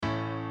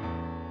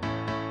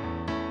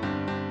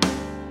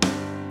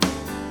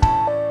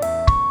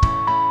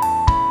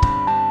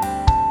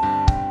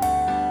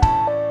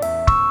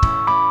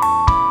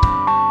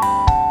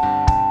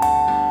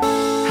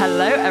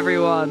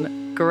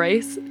everyone.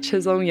 Grace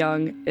Chisholm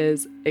Young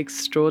is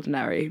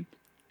extraordinary.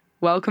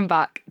 Welcome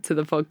back to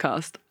the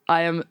podcast.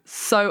 I am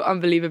so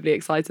unbelievably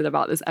excited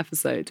about this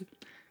episode.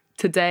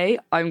 Today,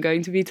 I'm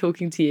going to be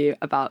talking to you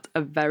about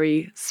a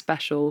very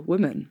special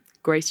woman,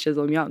 Grace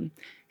Chisholm Young,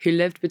 who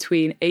lived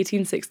between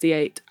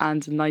 1868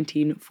 and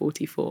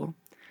 1944.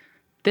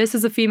 This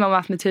is a female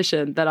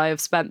mathematician that I have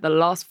spent the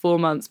last 4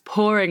 months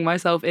pouring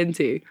myself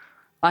into.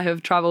 I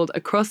have travelled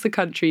across the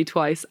country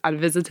twice and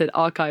visited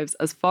archives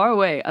as far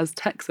away as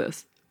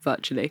Texas,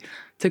 virtually,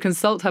 to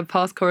consult her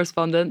past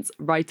correspondence,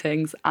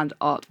 writings, and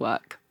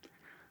artwork.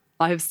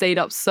 I have stayed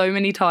up so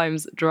many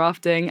times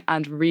drafting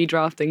and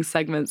redrafting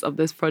segments of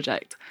this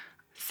project.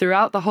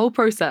 Throughout the whole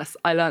process,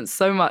 I learned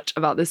so much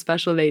about this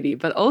special lady,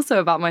 but also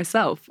about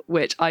myself,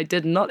 which I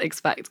did not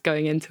expect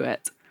going into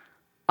it.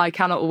 I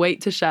cannot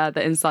wait to share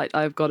the insight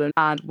I have gotten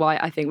and why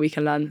I think we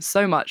can learn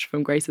so much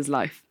from Grace's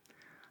life.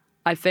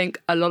 I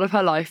think a lot of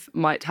her life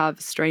might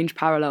have strange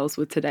parallels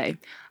with today.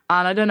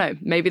 And I don't know,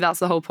 maybe that's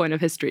the whole point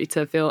of history,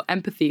 to feel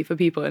empathy for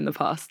people in the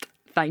past.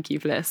 Thank you,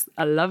 Bliss,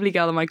 a lovely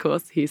girl in my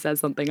course who says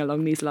something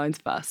along these lines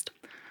first.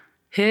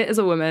 Here is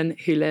a woman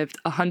who lived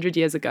 100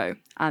 years ago,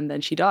 and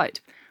then she died.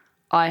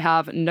 I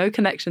have no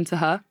connection to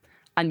her,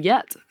 and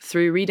yet,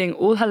 through reading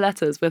all her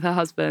letters with her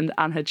husband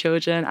and her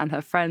children and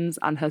her friends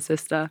and her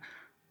sister,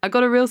 I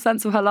got a real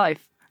sense of her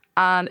life.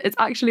 And it's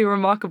actually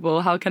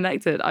remarkable how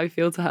connected I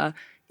feel to her,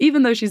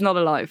 even though she's not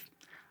alive.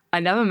 I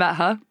never met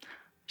her.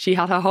 She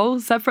had her whole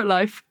separate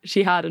life.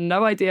 She had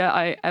no idea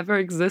I ever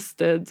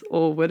existed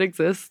or would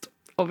exist,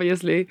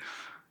 obviously.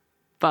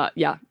 But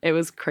yeah, it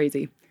was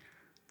crazy.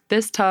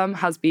 This term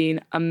has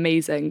been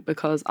amazing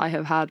because I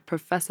have had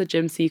Professor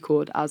Jim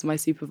Secord as my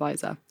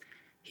supervisor.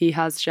 He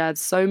has shared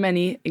so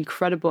many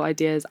incredible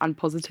ideas and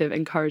positive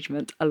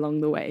encouragement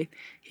along the way.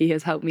 He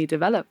has helped me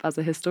develop as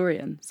a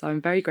historian, so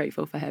I'm very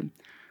grateful for him.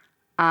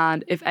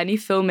 And if any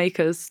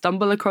filmmakers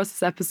stumble across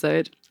this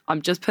episode,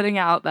 I'm just putting it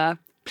out there.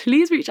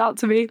 Please reach out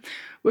to me.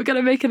 We're going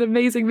to make an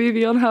amazing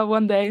movie on her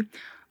one day.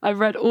 I've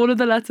read all of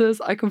the letters.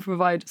 I can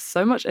provide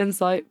so much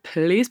insight.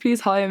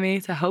 Please hire me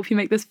to help you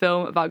make this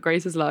film about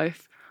Grace's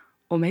life.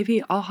 Or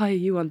maybe I'll hire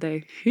you one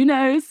day. Who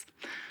knows?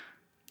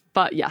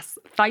 But yes,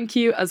 thank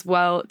you as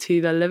well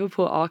to the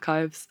Liverpool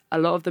Archives. A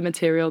lot of the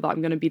material that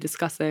I'm going to be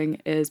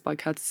discussing is by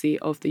courtesy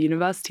of the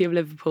University of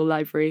Liverpool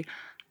Library,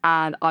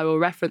 and I will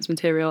reference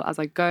material as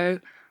I go,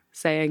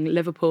 saying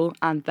Liverpool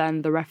and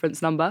then the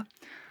reference number.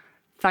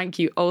 Thank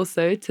you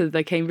also to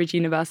the Cambridge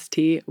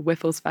University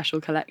Whipple Special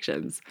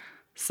Collections.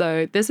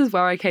 So this is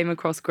where I came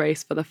across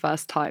Grace for the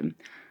first time.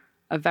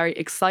 A very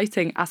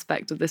exciting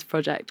aspect of this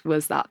project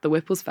was that the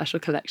Whipple Special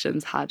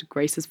Collections had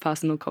Grace's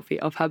personal copy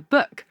of her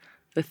book,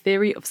 The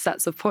Theory of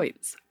Sets of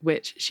Points,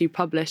 which she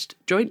published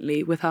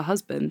jointly with her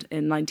husband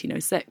in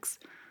 1906.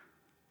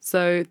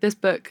 So this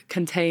book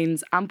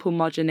contains ample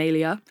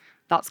marginalia,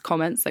 that's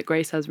comments that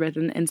Grace has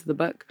written into the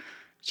book.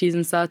 She's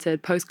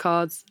inserted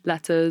postcards,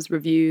 letters,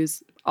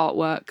 reviews,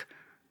 artwork.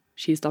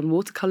 She's done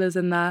watercolours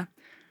in there.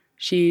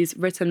 She's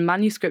written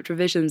manuscript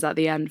revisions at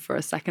the end for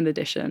a second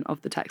edition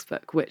of the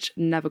textbook, which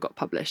never got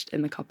published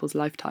in the couple's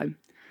lifetime.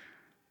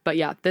 But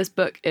yeah, this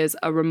book is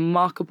a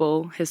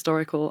remarkable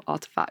historical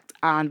artifact,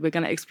 and we're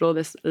going to explore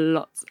this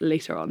lots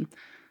later on.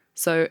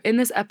 So in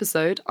this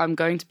episode, I'm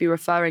going to be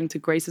referring to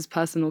Grace's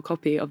personal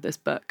copy of this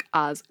book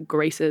as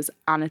Grace's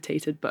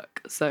annotated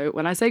book. So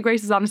when I say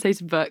Grace's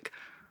annotated book,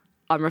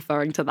 I'm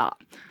referring to that.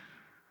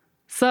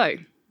 So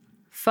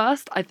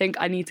first, I think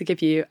I need to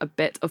give you a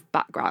bit of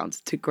background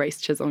to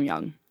Grace Chisholm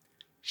Young.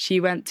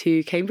 She went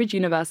to Cambridge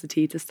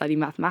University to study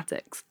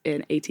mathematics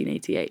in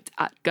 1888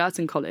 at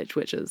Girton College,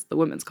 which is the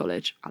women's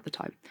college at the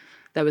time.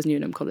 There was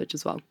Newnham College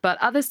as well. But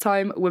at this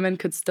time, women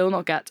could still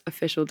not get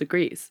official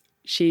degrees.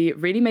 She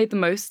really made the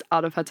most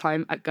out of her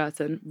time at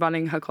Girton,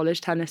 running her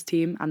college tennis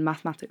team and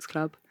mathematics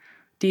club.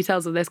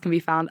 Details of this can be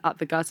found at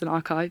the Girton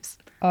Archives.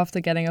 After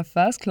getting a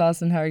first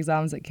class in her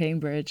exams at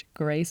Cambridge,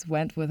 Grace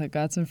went with her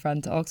Girton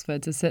friend to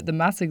Oxford to sit the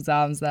maths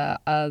exams there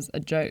as a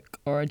joke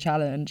or a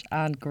challenge,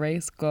 and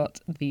Grace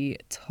got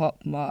the top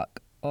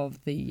mark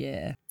of the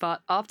year.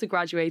 But after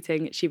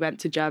graduating, she went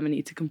to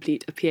Germany to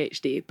complete a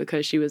PhD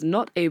because she was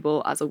not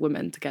able as a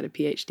woman to get a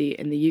PhD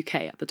in the UK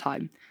at the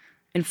time.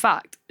 In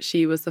fact,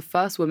 she was the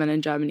first woman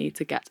in Germany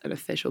to get an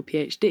official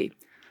PhD.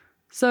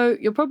 So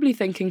you're probably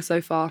thinking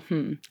so far,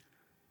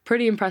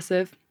 pretty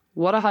impressive,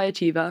 what a high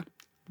achiever,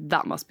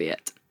 that must be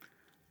it.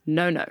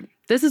 No,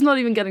 this is not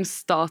even getting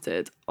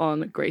started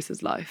on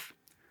Grace's life.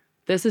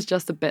 This is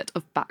just a bit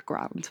of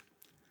background.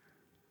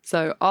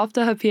 So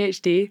after her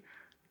PhD,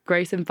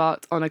 Grace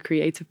embarked on a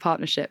creative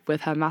partnership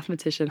with her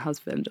mathematician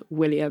husband,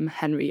 William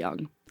Henry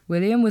Young.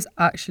 William was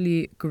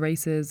actually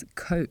Grace's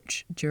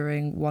coach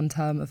during one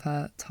term of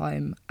her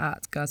time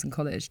at Girton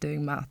College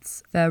doing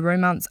maths. Their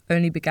romance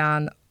only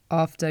began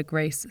after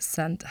Grace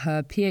sent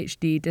her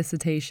PhD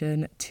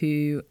dissertation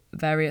to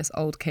various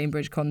old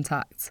Cambridge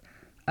contacts,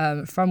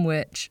 from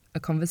which a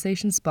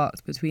conversation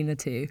sparked between the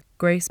two.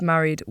 Grace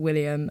married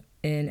William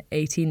in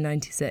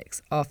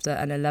 1896 after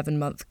an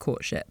 11-month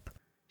courtship.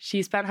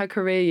 She spent her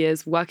career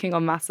years working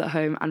on maths at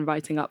home and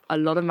writing up a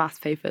lot of maths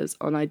papers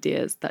on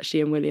ideas that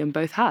she and William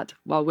both had,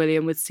 while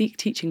William would seek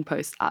teaching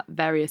posts at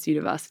various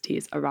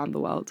universities around the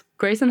world.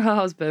 Grace and her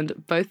husband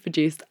both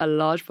produced a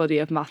large body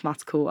of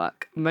mathematical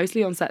work,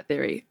 mostly on set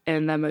theory,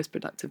 in their most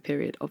productive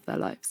period of their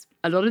lives.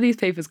 A lot of these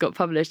papers got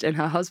published in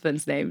her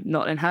husband's name,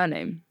 not in her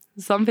name.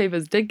 Some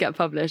papers did get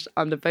published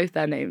under both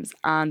their names,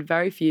 and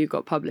very few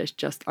got published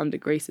just under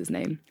Grace's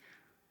name.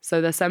 So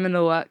their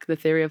seminal work, The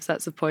Theory of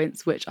Sets of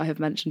Points, which I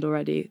have mentioned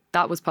already,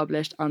 that was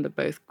published under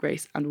both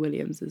Grace and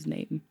William's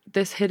name.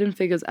 This hidden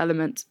figures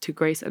element to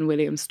Grace and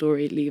William's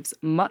story leaves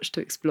much to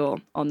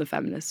explore on the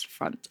feminist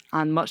front,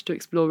 and much to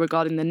explore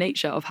regarding the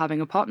nature of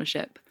having a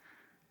partnership.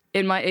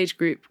 In my age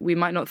group, we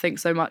might not think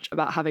so much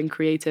about having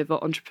creative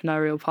or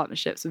entrepreneurial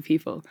partnerships with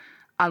people,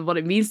 and what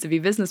it means to be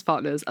business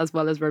partners as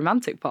well as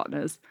romantic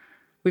partners.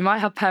 We might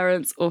have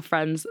parents or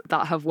friends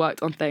that have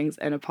worked on things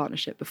in a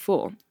partnership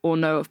before, or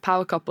know of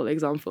power couple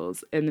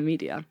examples in the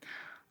media.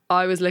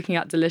 I was looking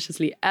at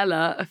Deliciously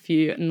Ella a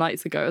few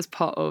nights ago as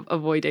part of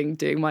avoiding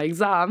doing my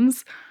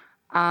exams,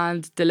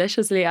 and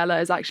Deliciously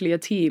Ella is actually a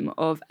team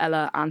of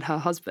Ella and her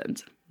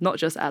husband, not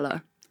just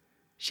Ella.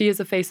 She is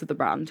the face of the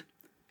brand.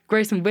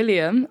 Grace and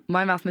William,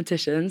 my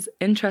mathematicians,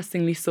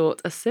 interestingly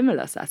sought a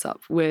similar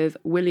setup, with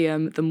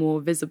William the more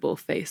visible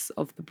face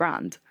of the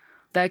brand.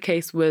 Their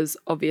case was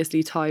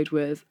obviously tied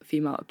with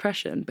female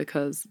oppression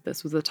because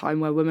this was a time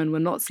where women were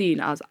not seen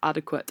as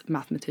adequate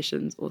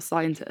mathematicians or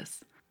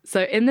scientists.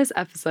 So in this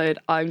episode,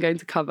 I'm going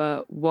to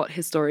cover what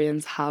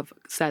historians have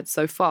said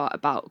so far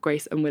about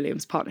Grace and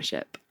William's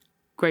partnership.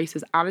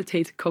 Grace's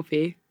annotated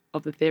copy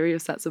of The Theory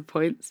of Sets of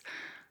Points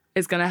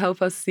is going to help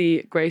us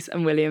see Grace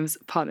and William's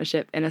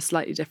partnership in a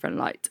slightly different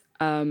light.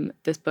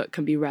 This book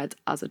can be read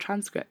as a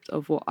transcript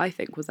of what I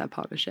think was their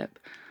partnership.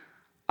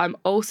 I'm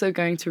also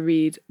going to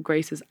read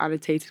Grace's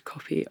annotated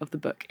copy of the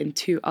book in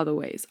two other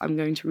ways. I'm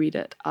going to read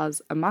it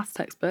as a maths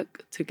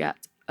textbook to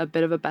get a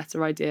bit of a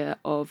better idea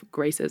of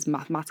Grace's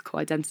mathematical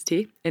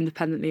identity,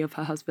 independently of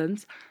her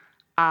husband's.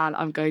 And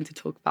I'm going to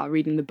talk about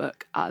reading the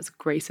book as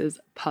Grace's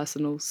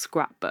personal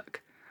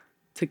scrapbook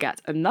to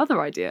get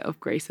another idea of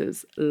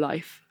Grace's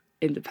life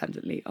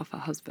independently of her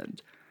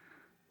husband.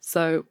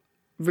 So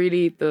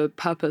really, the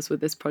purpose with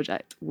this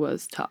project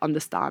was to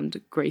understand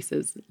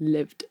Grace's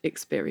lived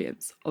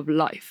experience of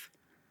life.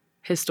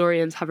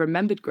 Historians have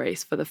remembered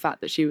Grace for the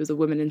fact that she was a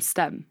woman in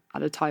STEM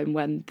at a time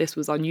when this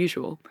was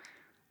unusual,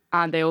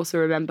 and they also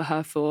remember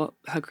her for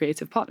her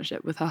creative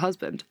partnership with her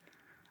husband.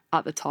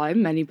 At the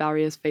time, many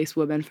barriers faced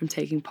women from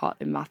taking part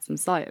in maths and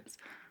science.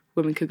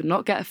 Women could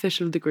not get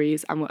official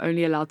degrees and were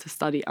only allowed to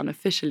study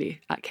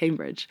unofficially at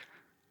Cambridge.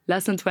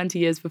 Less than 20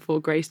 years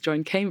before Grace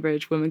joined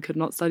Cambridge, women could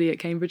not study at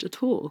Cambridge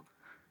at all.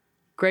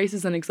 Grace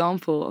is an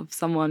example of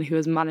someone who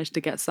has managed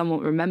to get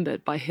somewhat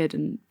remembered by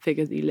hidden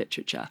figures-y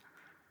literature.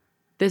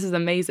 This is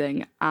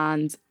amazing,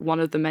 and one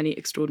of the many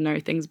extraordinary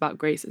things about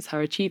Grace is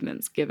her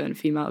achievements, given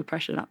female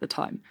oppression at the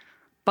time.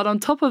 But on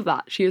top of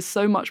that, she is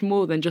so much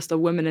more than just a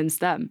woman in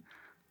STEM.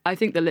 I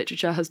think the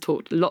literature has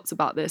talked lots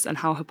about this and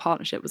how her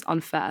partnership was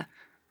unfair.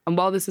 And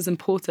while this is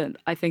important,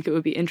 I think it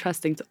would be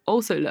interesting to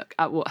also look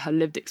at what her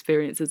lived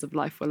experiences of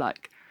life were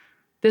like.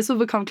 This will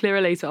become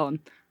clearer later on,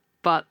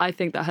 but I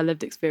think that her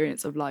lived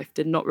experience of life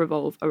did not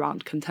revolve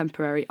around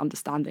contemporary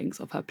understandings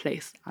of her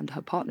place and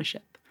her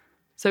partnership.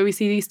 So we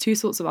see these two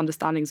sorts of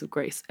understandings of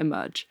Grace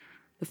emerge.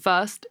 The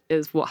first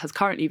is what has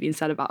currently been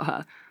said about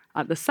her,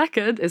 and the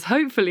second is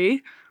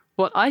hopefully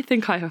what I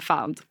think I have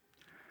found.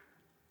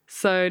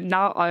 So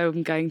now I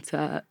am going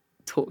to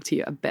talk to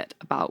you a bit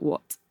about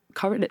what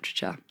current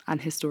literature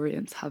and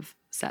historians have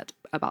said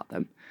about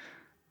them.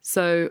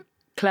 So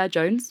Claire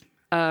Jones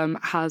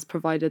has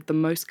provided the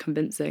most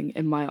convincing,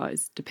 in my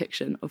eyes,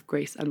 depiction of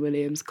Grace and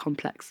William's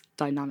complex,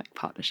 dynamic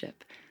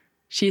partnership.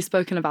 She's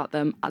spoken about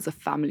them as a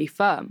family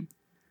firm.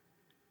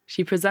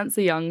 She presents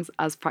the Youngs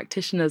as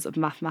practitioners of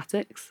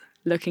mathematics,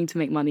 looking to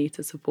make money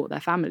to support their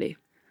family.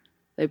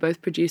 They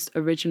both produced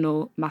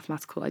original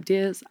mathematical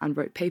ideas and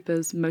wrote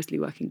papers, mostly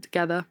working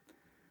together.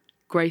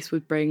 Grace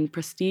would bring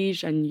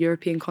prestige and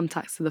European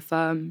contacts to the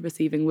firm,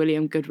 receiving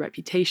William good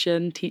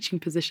reputation, teaching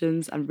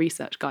positions, and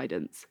research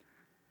guidance.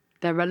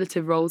 Their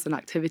relative roles and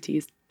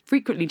activities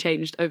frequently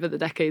changed over the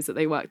decades that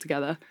they worked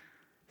together.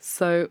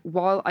 So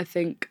while I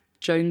think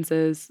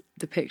Jones's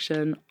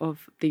depiction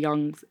of the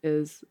Youngs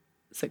is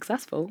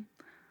successful,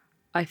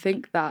 I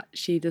think that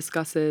she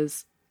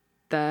discusses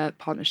their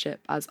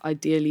partnership as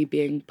ideally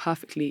being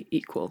perfectly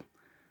equal.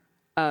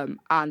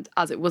 And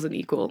as it wasn't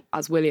equal,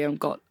 as William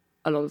got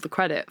a lot of the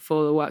credit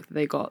for the work that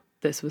they got,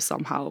 this was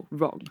somehow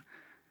wrong.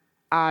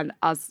 And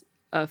as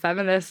a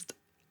feminist,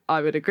 I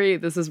would agree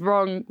this is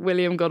wrong.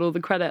 William got all the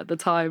credit at the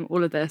time,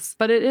 all of this.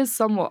 But it is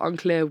somewhat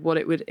unclear what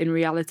it would in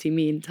reality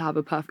mean to have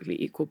a perfectly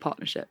equal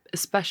partnership,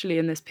 especially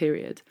in this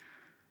period.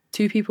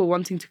 Two people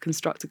wanting to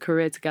construct a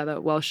career together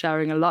while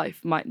sharing a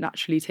life might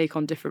naturally take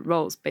on different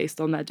roles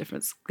based on their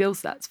different skill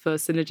sets for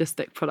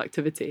synergistic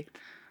productivity.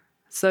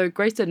 So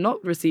Grace did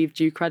not receive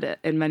due credit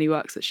in many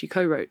works that she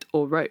co-wrote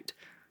or wrote,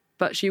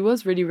 but she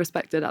was really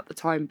respected at the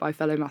time by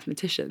fellow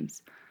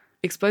mathematicians.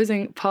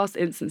 Exposing past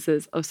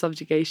instances of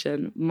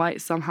subjugation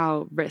might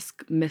somehow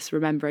risk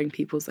misremembering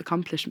people's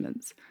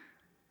accomplishments.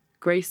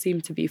 Grace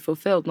seemed to be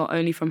fulfilled not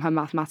only from her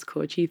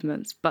mathematical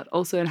achievements, but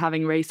also in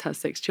having raised her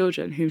 6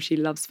 children, whom she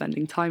loved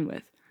spending time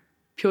with.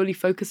 Purely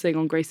focusing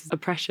on Grace's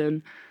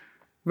oppression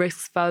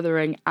risks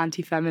furthering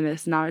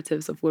anti-feminist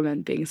narratives of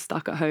women being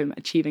stuck at home,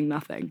 achieving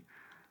nothing.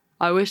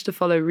 I wish to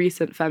follow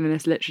recent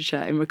feminist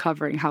literature in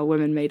recovering how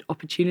women made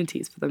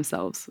opportunities for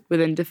themselves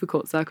within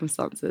difficult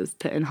circumstances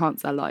to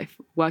enhance their life,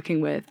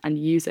 working with and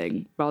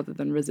using rather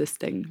than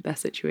resisting their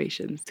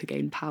situations to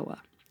gain power.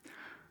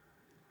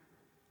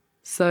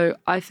 So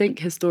I think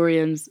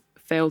historians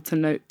fail to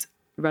note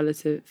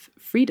relative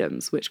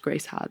freedoms which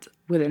Grace had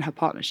within her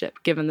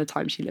partnership, given the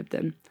time she lived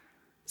in.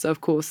 So of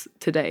course,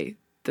 today,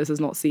 this is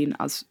not seen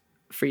as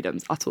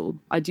freedoms at all.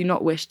 I do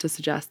not wish to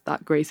suggest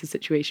that Grace's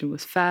situation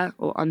was fair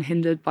or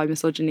unhindered by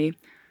misogyny,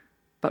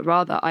 but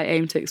rather I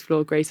aim to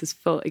explore Grace's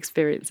full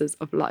experiences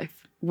of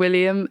life.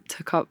 William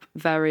took up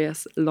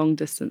various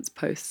long-distance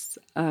posts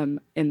in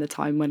the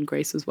time when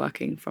Grace was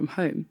working from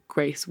home.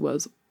 Grace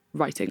was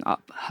writing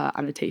up her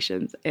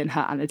annotations in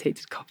her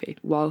annotated copy,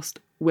 whilst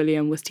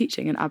William was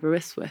teaching in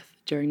Aberystwyth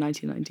during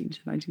 1919 to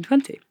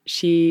 1920.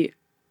 She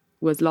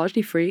was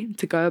largely free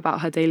to go about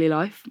her daily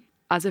life,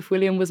 as if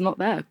William was not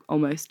there,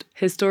 almost.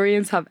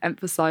 Historians have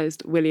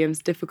emphasised William's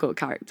difficult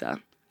character.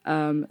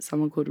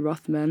 Someone called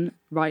Rothman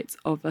writes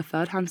of a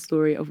third-hand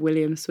story of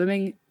William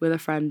swimming with a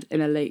friend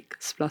in a lake,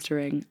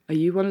 spluttering, "Are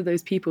you one of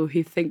those people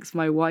who thinks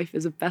my wife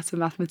is a better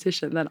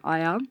mathematician than I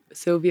am?"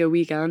 Sylvia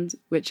Wiegand,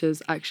 which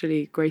is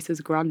actually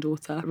Grace's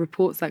granddaughter,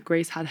 reports that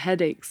Grace had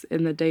headaches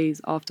in the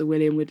days after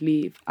William would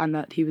leave and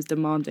that he was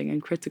demanding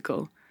and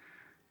critical.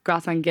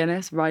 Grattan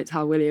Guinness writes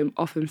how William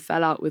often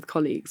fell out with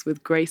colleagues,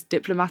 with Grace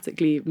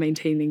diplomatically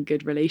maintaining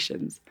good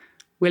relations.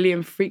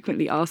 William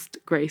frequently asked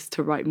Grace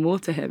to write more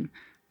to him,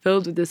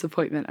 filled with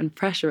disappointment and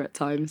pressure at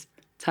times,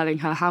 telling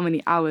her how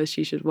many hours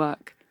she should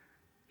work.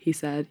 He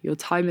said, "Your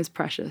time is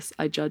precious.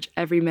 I judge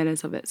every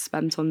minute of it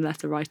spent on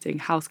letter writing,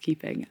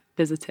 housekeeping,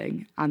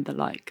 visiting, and the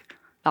like."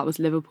 That was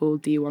Liverpool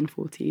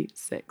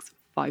D146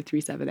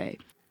 537A.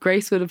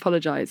 Grace would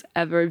apologise,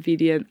 ever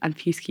obedient and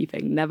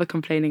peacekeeping, never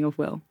complaining of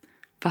Will.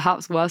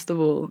 Perhaps worst of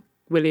all,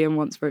 William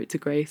once wrote to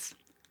Grace,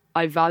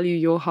 "I value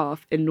your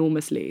half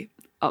enormously,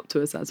 up to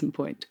a certain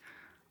point.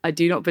 I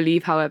do not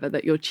believe, however,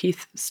 that your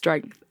chief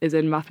strength is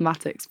in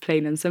mathematics,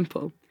 plain and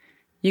simple.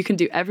 You can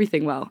do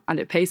everything well, and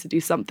it pays to do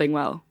something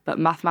well, but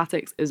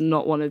mathematics is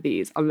not one of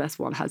these unless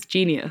one has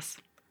genius."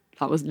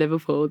 That was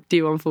Liverpool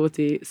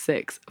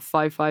D146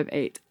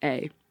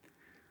 558A.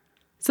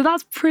 So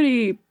that's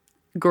pretty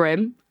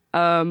grim.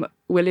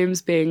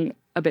 William's being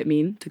a bit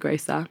mean to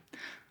Grace there.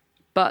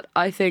 But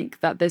I think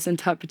that this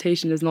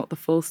interpretation is not the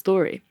full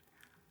story.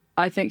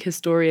 I think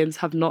historians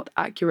have not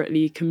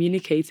accurately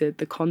communicated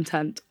the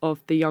content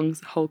of the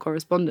Young's whole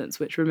correspondence,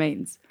 which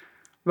remains.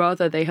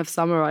 Rather, they have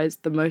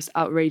summarised the most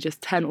outrageous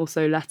 10 or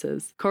so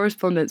letters.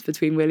 Correspondence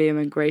between William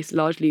and Grace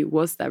largely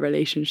was their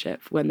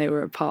relationship when they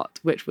were apart,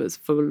 which was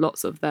for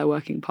lots of their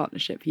working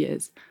partnership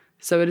years.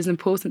 So it is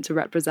important to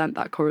represent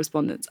that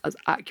correspondence as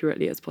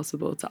accurately as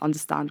possible to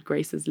understand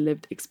Grace's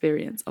lived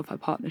experience of her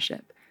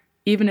partnership,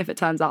 even if it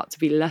turns out to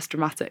be less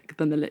dramatic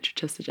than the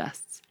literature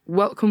suggests.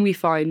 What can we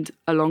find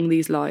along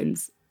these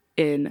lines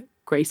in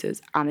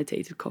Grace's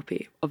annotated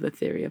copy of the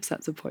Theory of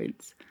Sets of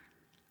Points?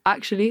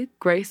 Actually,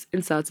 Grace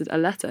inserted a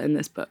letter in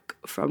this book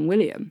from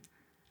William,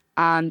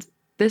 and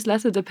this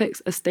letter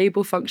depicts a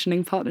stable,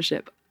 functioning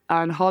partnership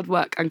and hard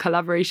work and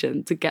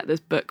collaboration to get this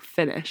book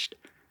finished.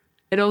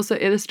 It also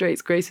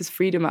illustrates Grace's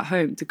freedom at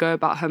home to go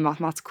about her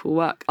mathematical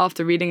work.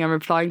 After reading and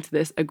replying to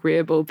this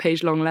agreeable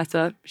page-long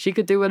letter, she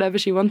could do whatever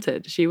she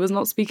wanted. She was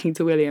not speaking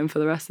to William for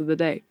the rest of the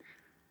day.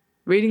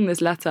 Reading this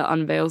letter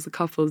unveils the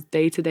couple's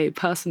day-to-day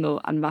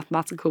personal and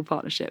mathematical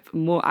partnership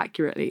more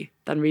accurately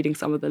than reading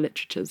some of the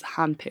literature's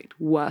hand-picked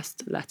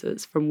worst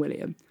letters from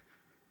William.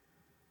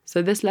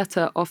 So this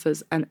letter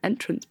offers an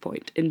entrance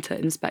point into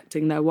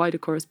inspecting their wider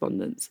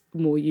correspondence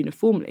more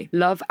uniformly.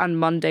 Love and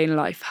mundane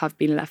life have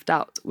been left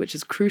out, which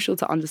is crucial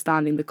to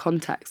understanding the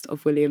context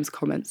of William's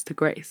comments to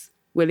Grace.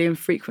 William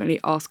frequently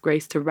asked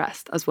Grace to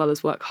rest as well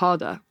as work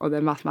harder on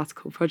their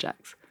mathematical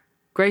projects.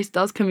 Grace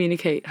does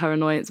communicate her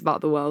annoyance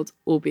about the world,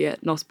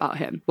 albeit not about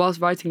him.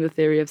 Whilst writing the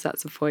Theory of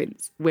Sets of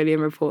Points,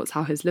 William reports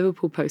how his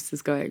Liverpool post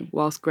is going,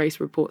 whilst Grace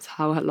reports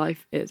how her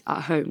life is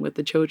at home with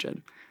the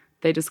children.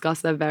 They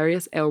discuss their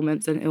various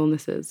ailments and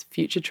illnesses,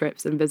 future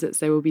trips and visits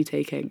they will be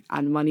taking,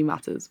 and money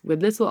matters,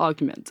 with little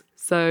argument.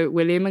 So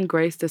William and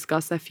Grace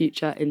discuss their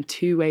future in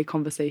two-way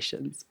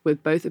conversations,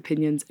 with both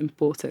opinions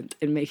important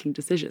in making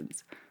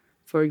decisions.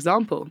 For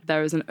example,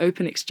 there is an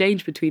open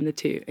exchange between the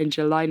two in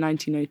July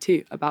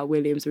 1902 about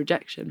William's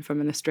rejection from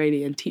an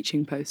Australian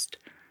teaching post.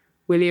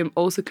 William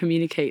also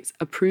communicates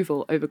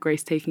approval over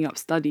Grace taking up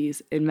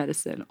studies in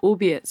medicine,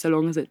 albeit so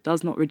long as it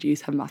does not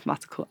reduce her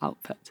mathematical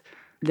output.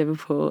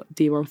 Liverpool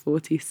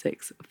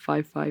D146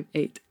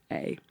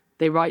 558A.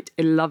 They write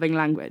in loving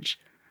language,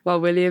 while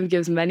William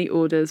gives many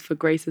orders for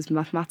Grace's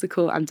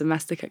mathematical and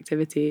domestic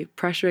activity,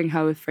 pressuring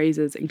her with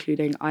phrases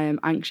including "I am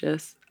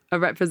anxious," A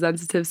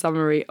representative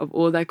summary of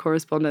all their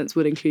correspondence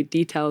would include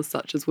details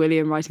such as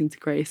William writing to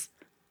Grace,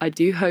 "I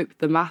do hope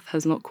the math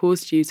has not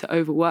caused you to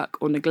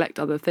overwork or neglect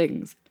other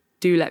things.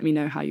 Do let me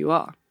know how you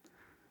are."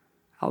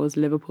 That was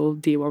Liverpool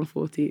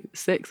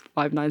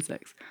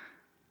D146-596.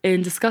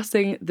 In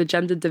discussing the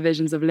gendered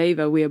divisions of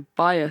labour, we are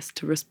biased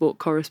to report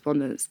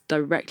correspondence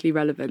directly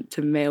relevant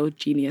to male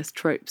genius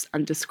tropes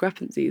and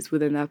discrepancies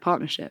within their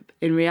partnership.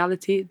 In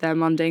reality, their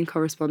mundane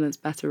correspondence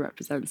better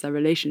represents their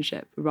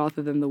relationship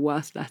rather than the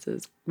worst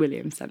letters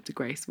William sent to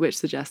Grace, which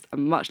suggest a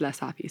much less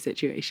happy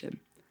situation.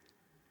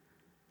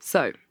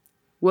 So,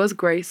 was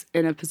Grace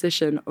in a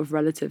position of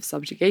relative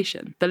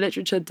subjugation? The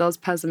literature does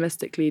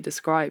pessimistically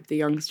describe the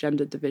Young's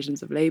gendered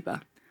divisions of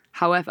labour.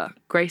 However,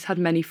 Grace had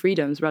many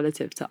freedoms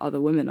relative to other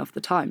women of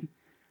the time.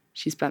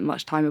 She spent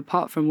much time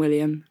apart from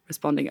William,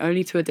 responding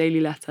only to a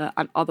daily letter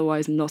and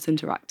otherwise not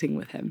interacting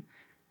with him.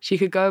 She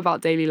could go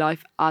about daily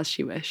life as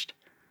she wished.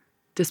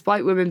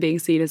 Despite women being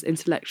seen as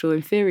intellectual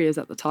inferiors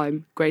at the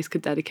time, Grace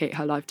could dedicate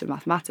her life to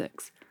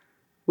mathematics.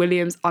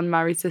 William's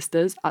unmarried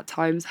sisters at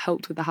times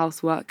helped with the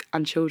housework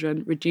and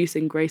children,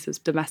 reducing Grace's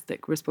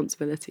domestic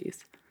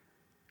responsibilities.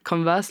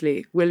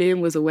 Conversely,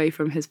 William was away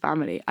from his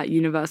family at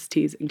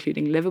universities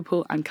including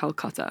Liverpool and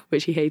Calcutta,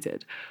 which he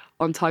hated,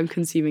 on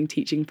time-consuming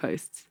teaching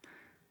posts.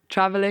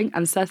 Travelling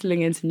and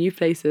settling into new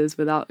places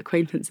without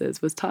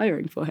acquaintances was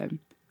tiring for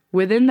him.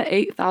 Within the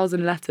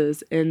 8,000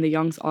 letters in the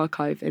Young's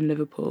archive in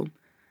Liverpool,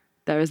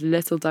 there is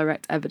little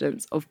direct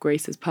evidence of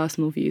Grace's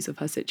personal views of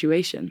her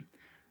situation.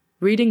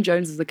 Reading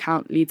Jones's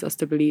account leads us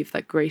to believe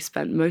that Grace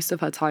spent most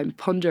of her time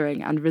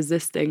pondering and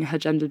resisting her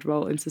gendered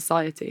role in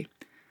society.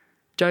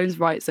 Jones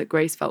writes that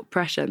Grace felt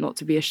pressure not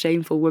to be a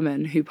shameful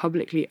woman who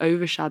publicly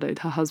overshadowed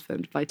her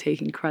husband by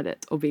taking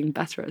credit or being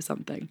better at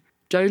something.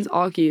 Jones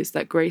argues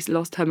that Grace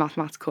lost her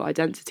mathematical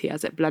identity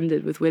as it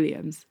blended with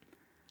William's.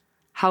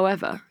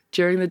 However,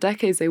 during the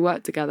decades they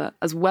worked together,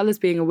 as well as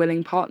being a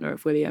willing partner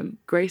of William,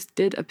 Grace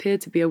did appear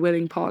to be a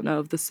willing partner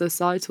of the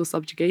societal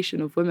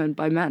subjugation of women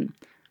by men,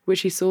 which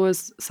she saw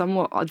as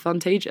somewhat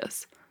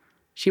advantageous.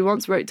 She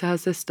once wrote to her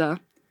sister,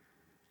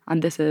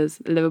 and this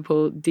is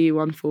Liverpool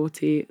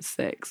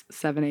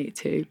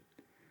D146-782.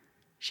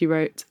 She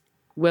wrote,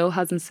 "Will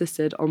has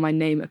insisted on my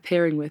name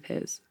appearing with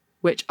his,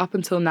 which up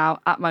until now,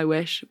 at my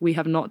wish, we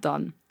have not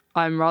done.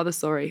 I am rather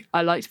sorry.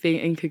 I liked being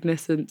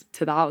incognizant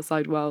to the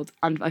outside world,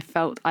 and I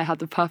felt I had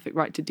the perfect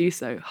right to do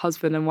so,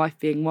 husband and wife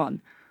being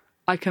one.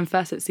 I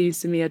confess it seems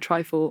to me a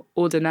trifle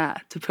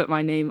ordinaire to put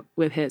my name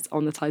with his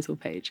on the title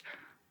page.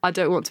 I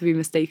don't want to be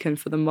mistaken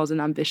for the modern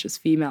ambitious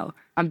female,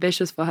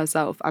 ambitious for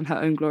herself and her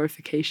own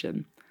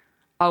glorification.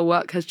 Our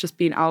work has just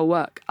been our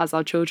work, as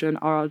our children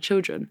are our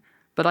children,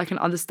 but I can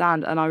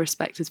understand and I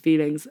respect his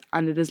feelings,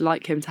 and it is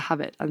like him to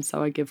have it, and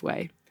so I give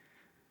way."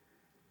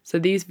 So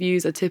these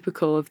views are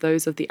typical of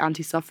those of the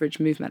anti-suffrage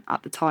movement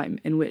at the time,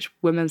 in which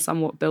women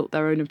somewhat built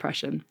their own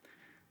oppression.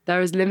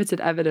 There is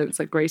limited evidence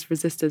that Grace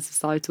resisted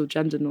societal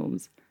gender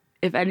norms.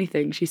 If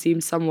anything, she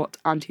seemed somewhat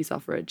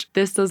anti-suffrage.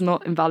 This does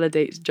not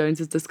invalidate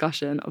Jones's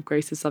discussion of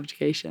Grace's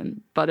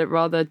subjugation, but it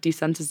rather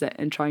decenters it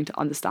in trying to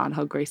understand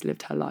how Grace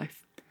lived her life.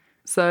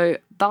 So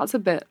that's a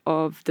bit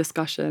of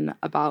discussion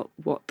about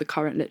what the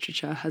current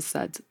literature has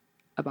said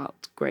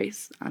about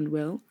Grace and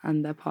Will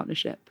and their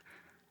partnership,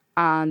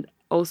 and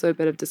also a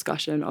bit of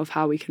discussion of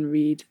how we can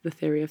read the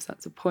theory of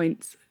sets of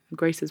points,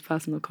 Grace's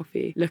personal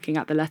copy, looking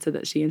at the letter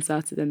that she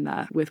inserted in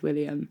there with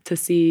William to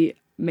see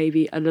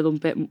maybe a little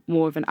bit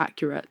more of an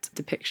accurate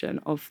depiction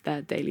of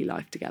their daily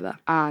life together,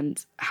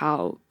 and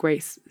how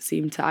Grace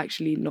seemed to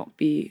actually not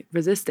be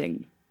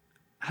resisting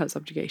her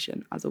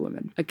subjugation as a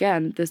woman.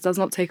 Again, this does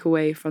not take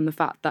away from the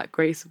fact that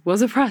Grace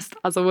was oppressed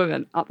as a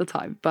woman at the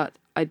time, but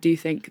I do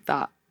think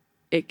that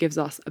it gives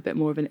us a bit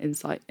more of an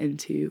insight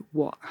into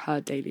what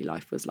her daily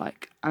life was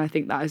like. And I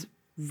think that is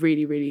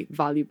really, really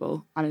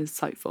valuable and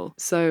insightful.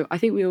 So I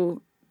think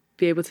we'll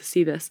be able to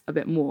see this a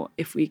bit more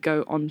if we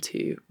go on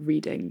to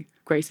reading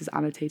Grace's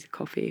annotated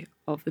copy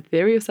of The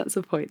Theory of Sets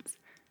of Points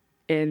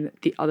in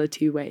the other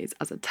two ways,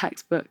 as a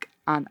textbook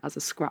and as a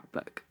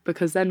scrapbook,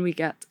 because then we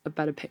get a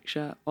better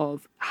picture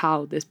of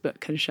how this book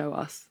can show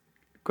us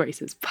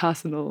Grace's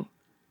personal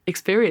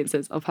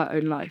experiences of her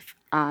own life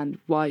and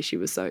why she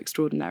was so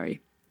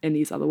extraordinary in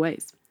these other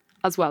ways,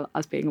 as well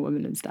as being a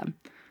woman in STEM.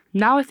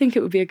 Now I think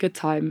it would be a good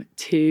time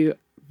to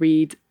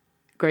read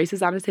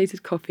Grace's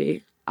annotated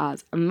copy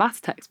as a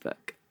maths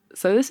textbook.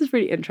 So this is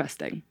really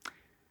interesting.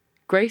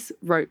 Grace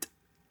wrote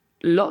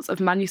lots of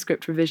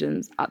manuscript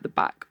revisions at the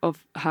back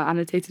of her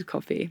annotated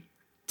copy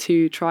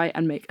to try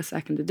and make a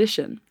second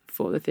edition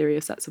for The Theory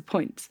of Sets of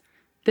Points.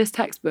 This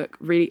textbook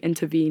really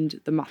intervened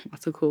the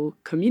mathematical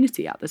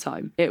community at the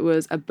time. It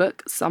was a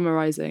book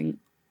summarising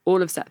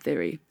all of set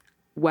theory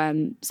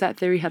when set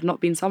theory had not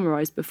been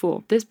summarised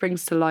before. This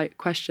brings to light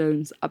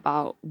questions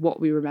about what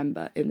we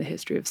remember in the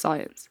history of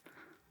science.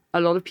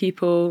 A lot of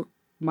people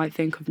might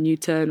think of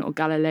Newton or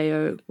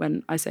Galileo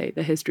when I say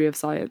the history of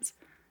science.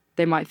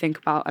 They might think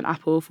about an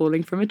apple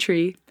falling from a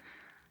tree.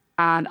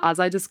 And as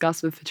I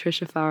discussed with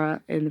Patricia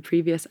Farah in the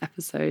previous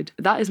episode,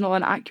 that is not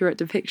an accurate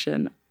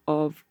depiction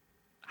of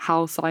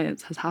how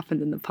science has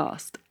happened in the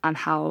past and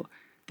how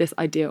this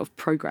idea of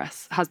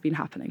progress has been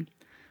happening.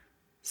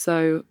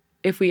 So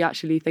if we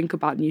actually think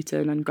about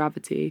Newton and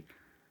gravity,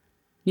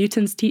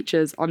 Newton's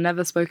teachers are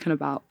never spoken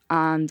about,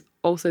 and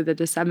also the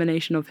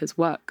dissemination of his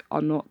work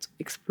are not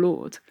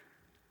explored.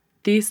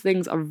 These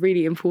things are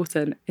really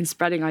important in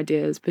spreading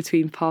ideas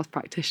between past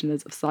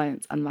practitioners of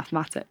science and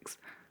mathematics,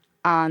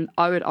 and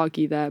I would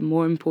argue they're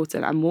more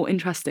important and more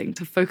interesting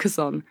to focus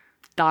on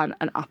than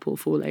an apple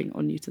falling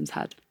on Newton's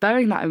head.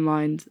 Bearing that in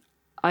mind,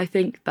 I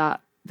think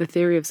that the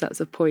theory of sets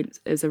of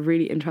points is a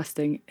really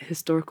interesting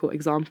historical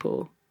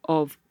example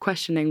of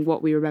questioning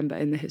what we remember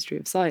in the history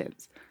of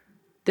science.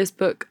 This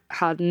book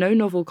had no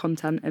novel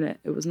content in it.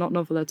 It was not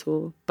novel at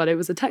all, but it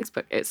was a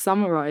textbook. It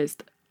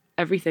summarised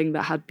everything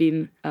that had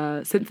been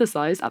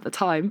synthesised at the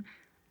time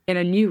in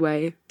a new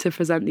way to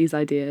present these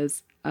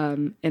ideas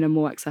in a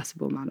more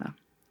accessible manner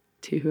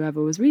to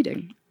whoever was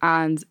reading.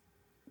 And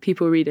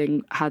people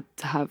reading had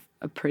to have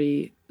a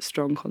pretty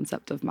strong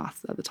concept of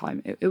maths at the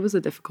time. It was a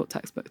difficult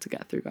textbook to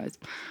get through, guys.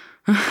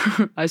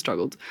 I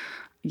struggled.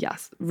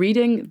 Yes,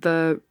 reading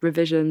the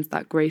revisions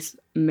that Grace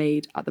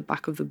made at the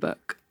back of the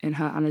book in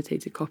her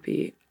annotated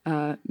copy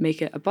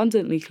make it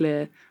abundantly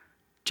clear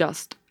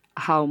just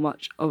how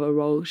much of a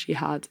role she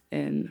had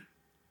in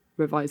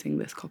revising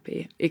this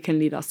copy. It can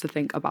lead us to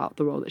think about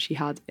the role that she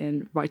had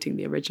in writing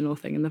the original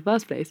thing in the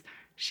first place.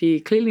 She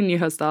clearly knew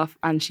her stuff,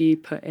 and she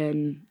put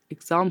in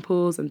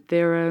examples and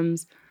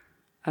theorems,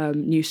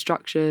 new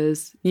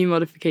structures, new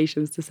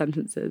modifications to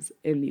sentences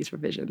in these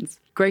revisions.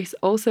 Grace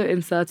also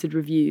inserted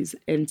reviews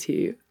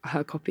into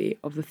her copy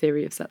of the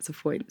theory of sets of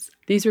points.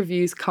 These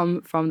reviews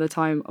come from the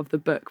time of the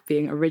book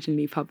being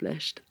originally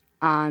published,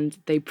 and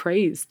they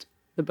praised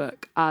the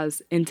book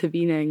as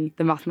intervening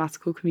the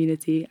mathematical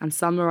community and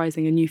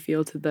summarising a new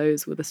field to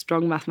those with a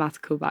strong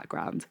mathematical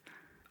background.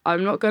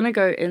 I'm not going to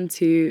go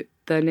into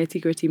the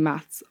nitty-gritty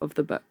maths of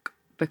the book,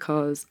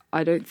 because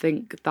I don't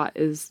think that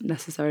is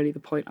necessarily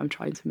the point I'm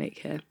trying to make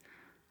here.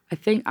 I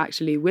think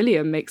actually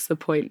William makes the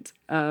point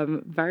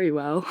very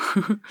well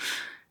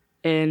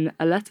in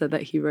a letter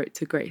that he wrote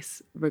to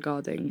Grace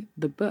regarding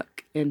the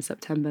book in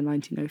September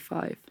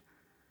 1905.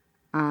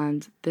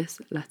 And this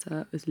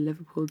letter was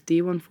Liverpool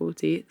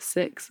D140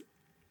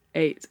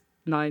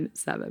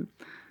 6897.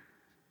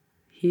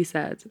 He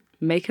said,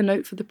 "Make a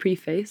note for the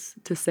preface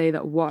to say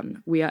that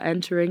 1. We are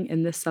entering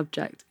in this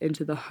subject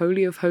into the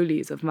holy of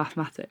holies of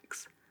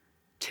mathematics.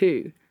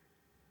 2.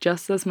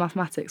 Just as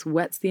mathematics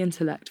whets the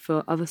intellect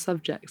for other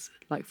subjects,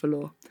 like for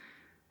law,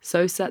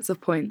 so sets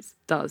of points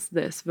does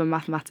this for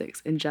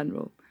mathematics in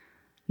general.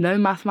 No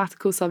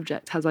mathematical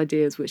subject has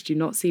ideas which do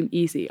not seem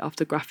easy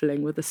after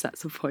grappling with the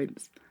sets of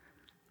points.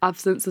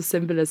 Absence of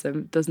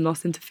symbolism does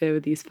not interfere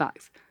with these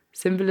facts.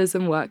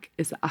 Symbolism work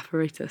is the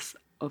apparatus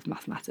of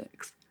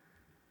mathematics."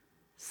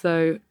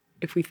 So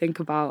if we think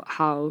about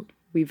how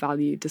we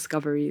value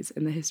discoveries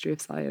in the history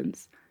of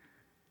science,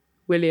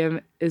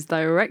 William is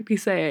directly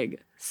saying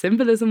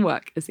symbolism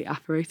work is the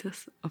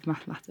apparatus of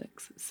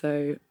mathematics.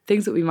 So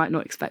things that we might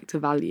not expect to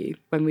value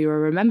when we were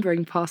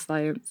remembering past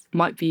science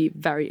might be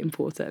very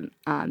important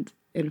and,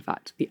 in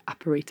fact, the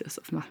apparatus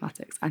of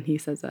mathematics. And he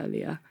says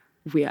earlier,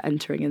 we are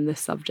entering in this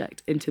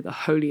subject into the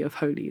holy of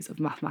holies of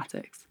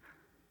mathematics.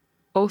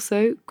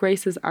 Also,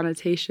 Grace's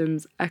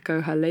annotations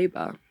echo her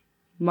labour,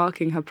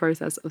 marking her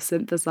process of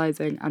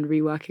synthesising and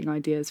reworking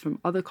ideas from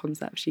other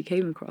concepts she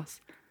came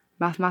across.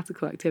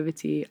 Mathematical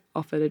activity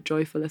offered a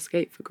joyful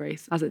escape for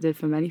Grace, as it did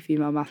for many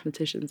female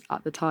mathematicians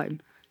at the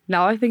time.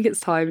 Now I think it's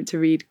time to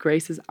read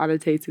Grace's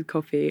annotated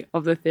copy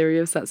of the theory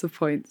of sets of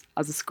points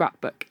as a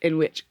scrapbook in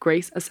which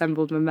Grace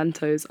assembled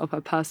mementos of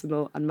her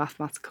personal and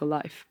mathematical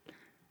life.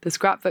 The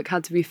scrapbook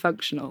had to be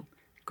functional.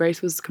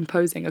 Grace was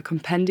composing a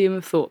compendium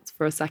of thoughts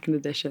for a second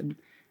edition,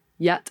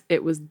 yet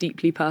it was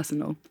deeply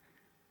personal.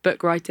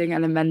 Book writing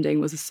and amending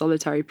was a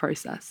solitary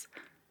process.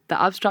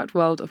 The abstract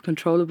world of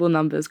controllable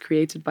numbers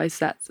created by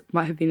sets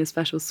might have been a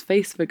special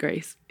space for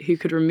Grace, who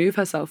could remove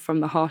herself from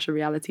the harsher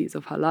realities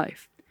of her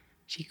life.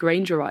 She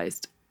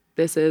Grangerized.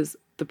 This is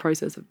the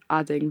process of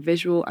adding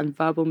visual and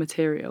verbal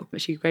material,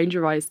 but she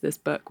Grangerized this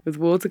book with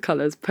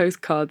watercolours,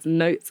 postcards,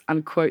 notes,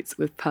 and quotes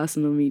with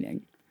personal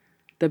meaning.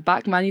 The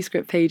back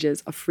manuscript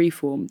pages are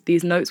freeform.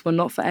 These notes were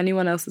not for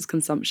anyone else's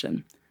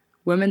consumption.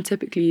 Women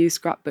typically use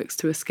scrapbooks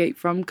to escape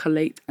from,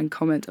 collate, and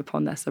comment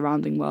upon their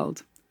surrounding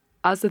world.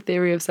 As the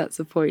theory of sets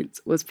of points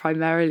was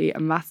primarily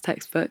a math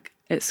textbook,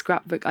 its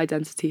scrapbook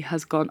identity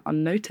has gone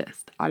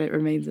unnoticed and it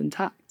remains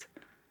intact.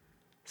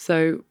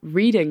 So,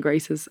 reading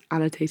Grace's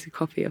annotated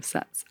copy of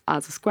sets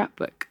as a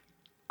scrapbook,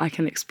 I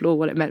can explore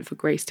what it meant for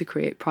Grace to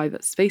create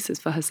private spaces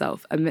for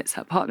herself amidst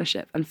her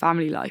partnership and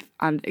family life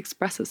and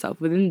express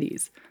herself within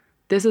these.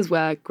 This is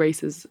where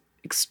Grace's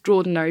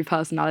extraordinary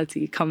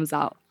personality comes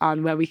out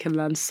and where we can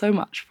learn so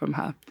much from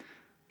her.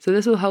 So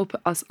this will help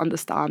us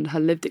understand her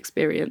lived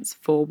experience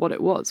for what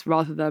it was,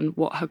 rather than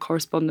what her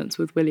correspondence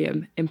with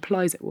William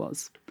implies it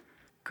was.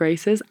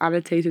 Grace's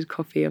annotated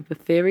copy of the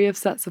theory of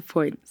sets of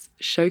points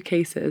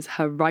showcases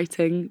her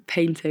writing,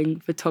 painting,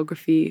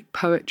 photography,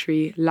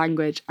 poetry,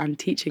 language, and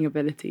teaching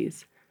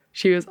abilities.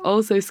 She was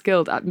also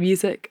skilled at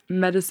music,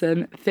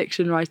 medicine,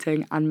 fiction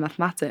writing, and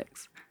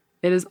mathematics.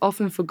 It is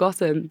often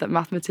forgotten that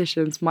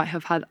mathematicians might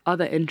have had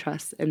other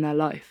interests in their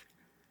life.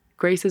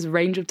 Grace's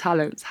range of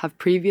talents have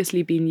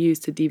previously been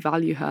used to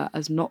devalue her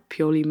as not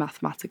purely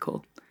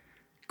mathematical.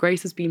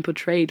 Grace has been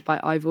portrayed by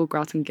Ivor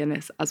Grattan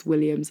Guinness as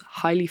William's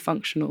highly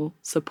functional,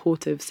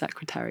 supportive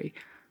secretary,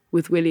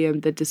 with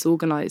William the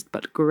disorganised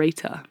but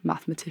greater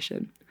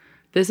mathematician.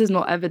 This is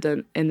not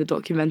evident in the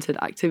documented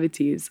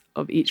activities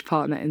of each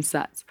partner in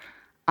sets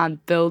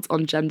and builds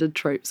on gendered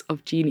tropes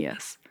of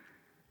genius.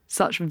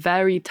 Such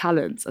varied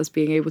talents as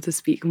being able to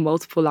speak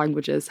multiple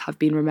languages have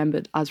been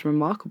remembered as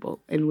remarkable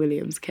in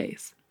William's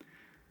case.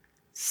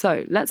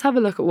 So let's have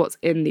a look at what's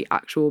in the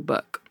actual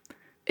book.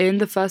 In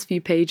the first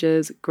few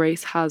pages,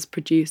 Grace has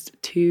produced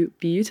 2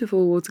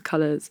 beautiful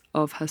watercolours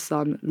of her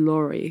son,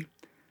 Laurie.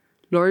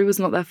 Laurie was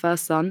not their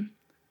first son.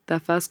 Their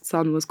first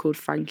son was called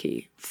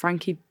Frankie.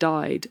 Frankie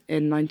died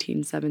in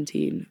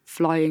 1917,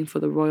 flying for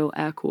the Royal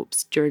Air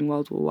Corps during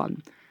World War I.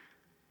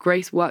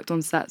 Grace worked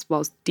on sets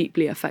whilst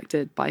deeply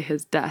affected by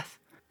his death.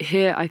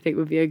 Here, I think,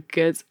 would be a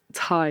good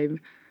time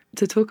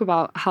to talk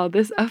about how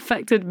this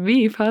affected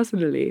me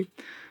personally.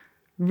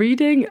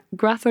 Reading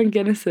Grattan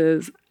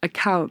Guinness's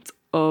account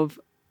of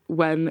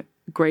when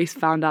Grace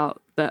found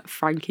out that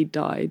Frankie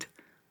died,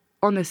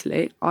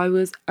 honestly, I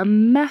was a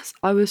mess.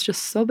 I was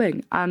just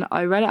sobbing, and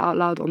I read it out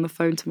loud on the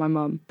phone to my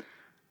mum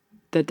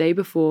the day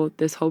before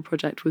this whole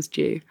project was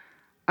due,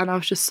 and I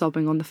was just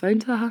sobbing on the phone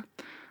to her.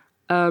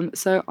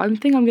 So I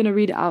think I'm going to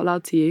read it out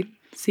loud to you,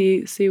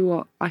 see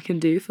what I can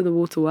do for the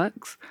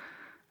waterworks.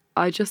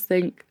 I just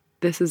think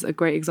this is a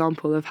great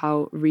example of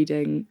how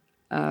reading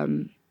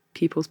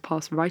people's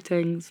past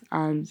writings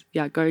and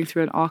going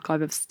through an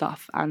archive of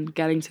stuff and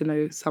getting to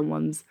know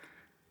someone's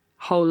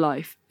whole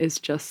life is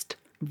just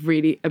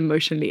really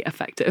emotionally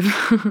effective.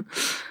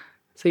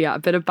 So a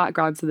bit of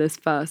background to this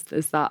first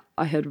is that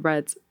I had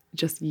read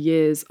just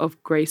years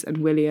of Grace and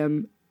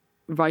William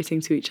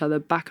writing to each other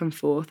back and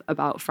forth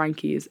about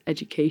Frankie's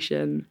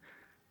education,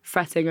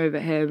 fretting over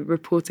him,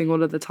 reporting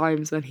all of the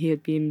times when he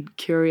had been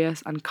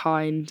curious and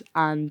kind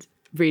and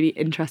really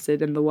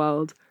interested in the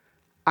world,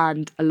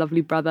 and a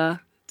lovely brother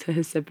to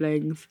his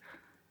siblings.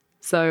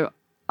 So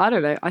I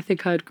don't know, I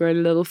think I'd grown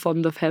a little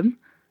fond of him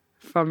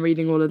from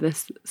reading all of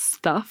this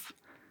stuff.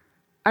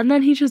 And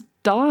then he just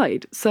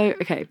died. So,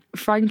 okay,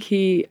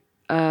 Frankie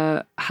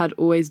had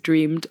always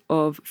dreamed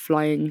of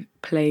flying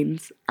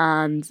planes,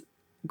 and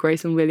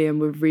Grace and William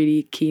were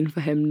really keen for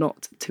him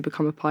not to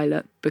become a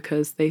pilot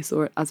because they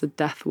saw it as a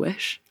death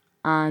wish,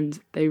 and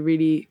they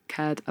really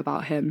cared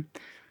about him.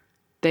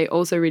 They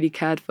also really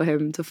cared for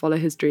him to follow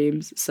his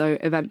dreams, so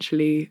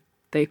eventually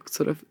they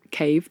sort of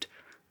caved.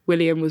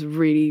 William was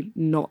really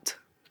not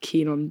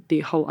keen on the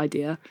whole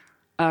idea,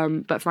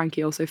 but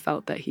Frankie also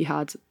felt that he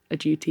had a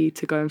duty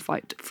to go and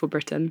fight for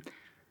Britain,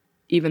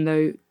 even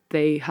though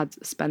they had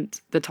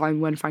spent the time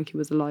when Frankie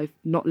was alive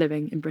not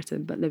living in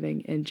Britain, but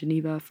living in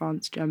Geneva,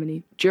 France,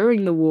 Germany.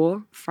 During the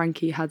war,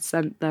 Frankie had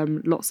sent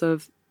them lots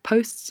of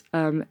posts,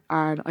 and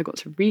I got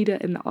to read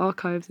it in the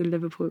archives in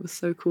Liverpool. It was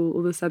so cool,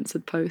 all the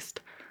censored posts,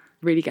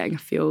 really getting a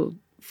feel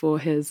for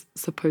his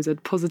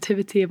supposed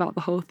positivity about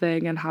the whole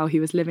thing and how he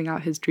was living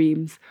out his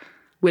dreams.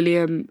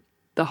 William,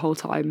 the whole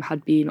time,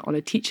 had been on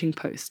a teaching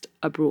post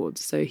abroad,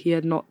 so he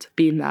had not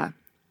been there.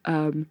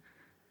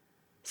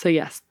 So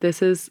yes,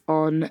 this is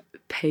on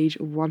page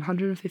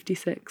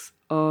 156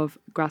 of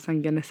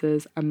Grattan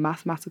Guinness's A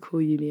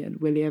Mathematical Union,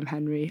 William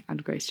Henry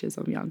and Grace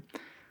Chisholm Young.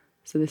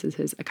 So this is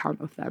his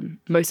account of them.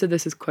 Most of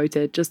this is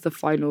quoted, just the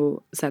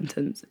final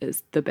sentence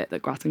is the bit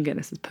that Grattan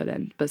Guinness has put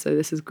in. But so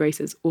this is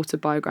Grace's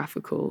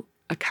autobiographical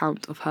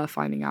account of her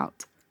finding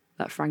out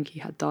that Frankie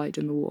had died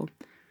in the war.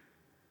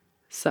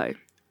 So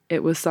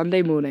it was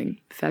Sunday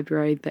morning,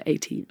 February the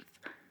 18th.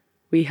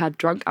 We had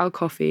drunk our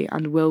coffee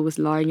and Will was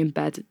lying in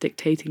bed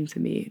dictating to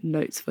me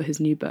notes for his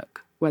new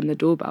book when the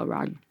doorbell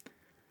rang.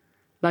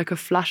 Like a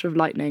flash of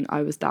lightning,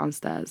 I was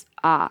downstairs.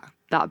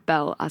 That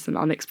bell at an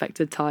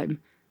unexpected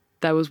time.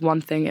 There was one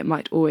thing it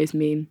might always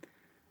mean.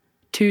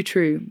 Too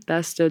true,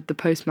 there stood the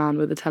postman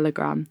with a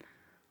telegram.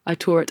 I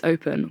tore it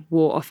open,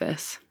 War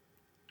Office.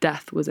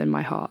 Death was in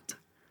my heart.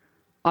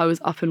 I was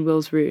up in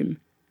Will's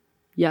room.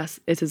 Yes,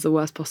 it is the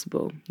worst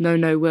possible.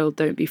 No, Will,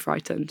 don't be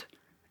frightened.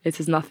 It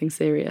is nothing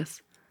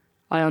serious.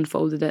 I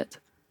unfolded it.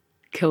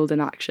 Killed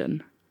in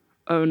action.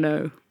 Oh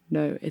no,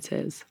 it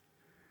is.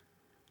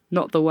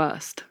 Not the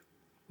worst.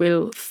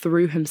 Will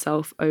threw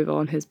himself over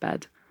on his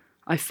bed.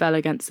 I fell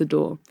against the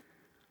door.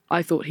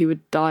 I thought he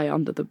would die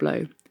under the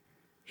blow.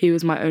 He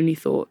was my only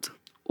thought.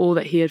 All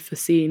that he had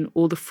foreseen,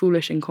 all the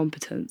foolish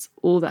incompetence,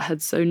 all that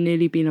had so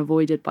nearly been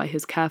avoided by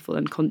his careful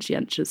and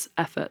conscientious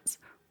efforts,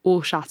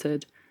 all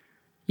shattered.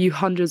 You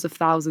hundreds of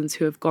thousands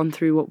who have gone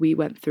through what we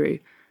went through,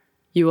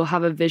 you will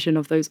have a vision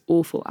of those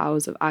awful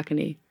hours of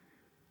agony.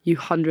 You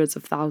hundreds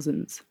of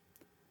thousands.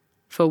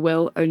 For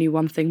Will, only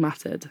one thing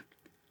mattered.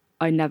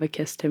 I never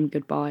kissed him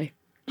goodbye.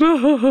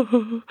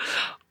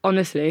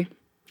 Honestly,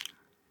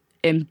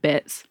 in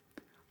bits.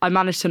 I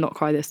managed to not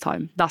cry this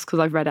time. That's because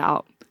I've read it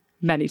out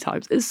many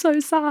times. It's so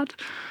sad.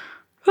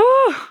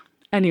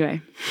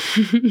 Anyway,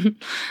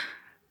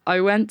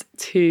 I went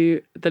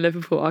to the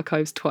Liverpool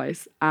archives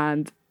twice,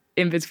 and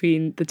in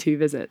between the two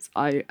visits,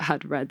 I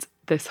had read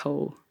this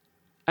whole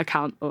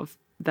account of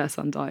their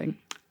son dying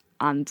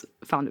and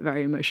found it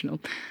very emotional.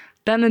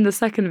 Then in the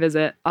second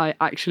visit, I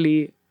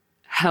actually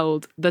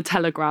held the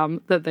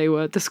telegram that they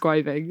were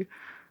describing.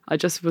 I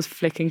just was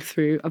flicking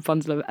through a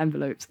bundle of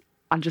envelopes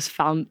and just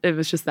found it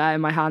was just there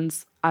in my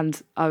hands,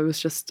 and I was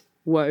just,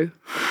 whoa.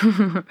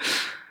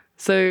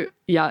 So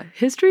yeah,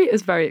 history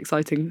is very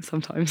exciting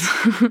sometimes.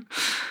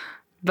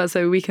 But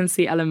so we can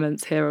see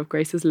elements here of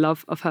Grace's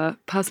love of her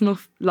personal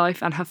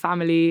life and her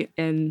family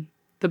in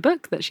the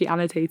book that she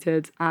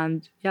annotated.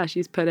 And yeah,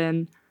 she's put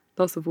in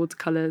lots of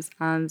watercolours,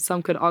 and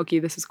some could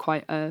argue this is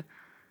quite a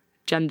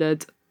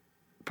gendered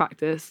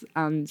practice,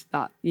 and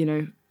that, you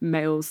know,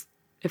 males,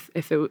 if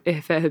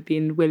it had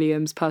been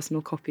William's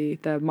personal copy,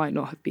 there might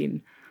not have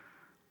been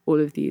all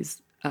of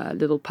these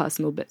little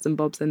personal bits and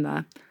bobs in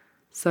there.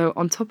 So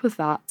on top of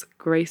that,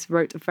 Grace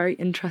wrote a very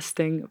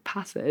interesting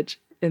passage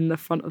in the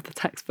front of the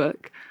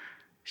textbook.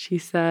 She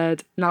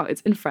said, now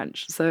it's in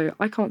French, so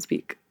I can't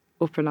speak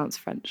or pronounce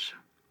French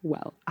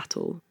well at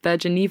all. Their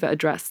Geneva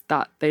address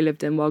that they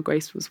lived in while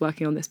Grace was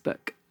working on this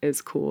book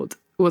was called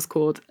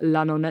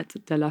La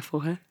Nonnette de la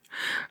Forêt.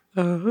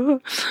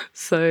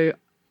 So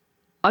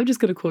I'm just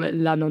going to call it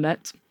La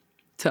Nonnette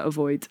to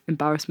avoid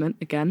embarrassment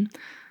again.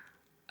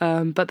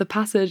 But the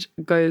passage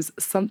goes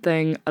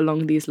something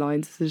along these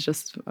lines. This is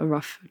just a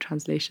rough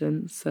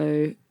translation.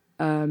 So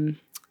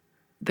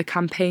the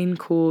campaign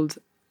called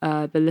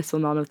The Little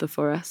Nun of the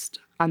Forest,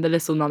 and the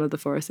Little Nun of the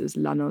Forest is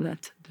La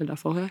Nonnette de la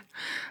Forêt,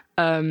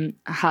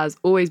 has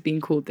always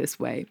been called this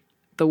way.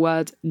 The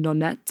word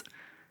nonnette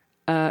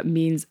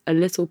means a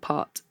little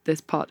part,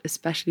 this part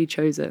especially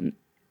chosen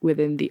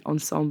within the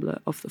ensemble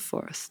of the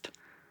forest.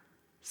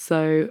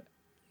 So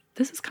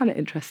this is kind of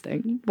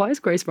interesting. Why is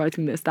Grace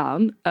writing this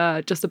down?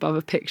 Just above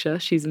a picture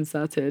she's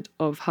inserted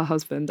of her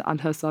husband and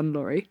her son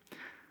Laurie.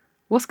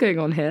 What's going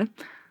on here?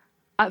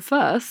 At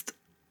first,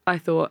 I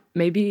thought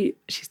maybe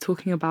she's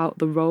talking about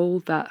the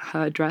role that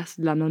her address,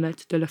 La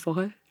Nonnette de la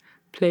Forêt,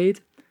 played.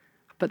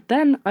 But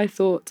then I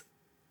thought,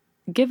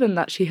 given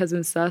that she has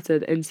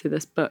inserted into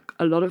this book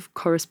a lot of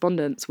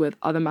correspondence with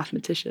other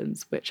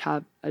mathematicians which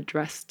have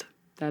addressed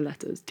their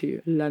letters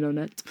to La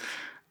Nonnette,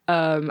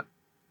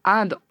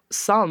 and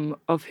some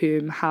of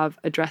whom have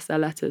addressed their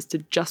letters to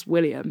just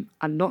William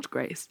and not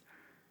Grace,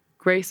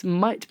 Grace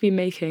might be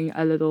making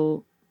a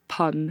little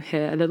pun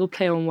here, a little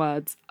play on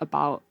words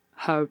about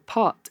her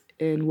part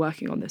in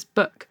working on this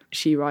book.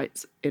 She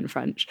writes in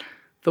French,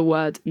 the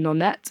word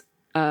nonnette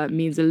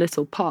means a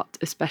little part,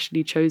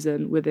 especially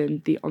chosen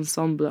within the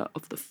ensemble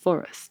of the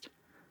forest.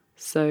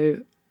 So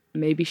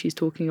maybe she's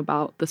talking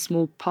about the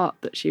small part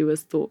that she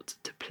was thought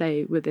to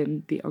play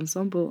within the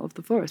ensemble of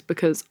the forest,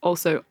 because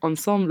also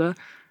ensemble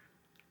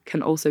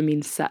can also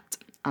mean set,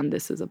 and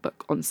this is a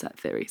book on set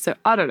theory. So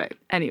I don't know.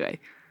 Anyway,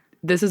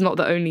 this is not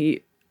the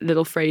only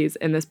little phrase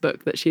in this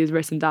book that she has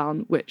written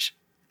down, which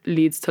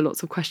leads to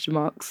lots of question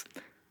marks.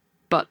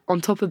 But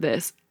on top of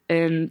this,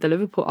 in the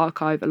Liverpool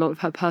archive, a lot of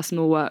her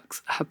personal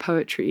works, her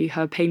poetry,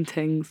 her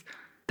paintings,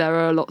 there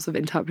are lots of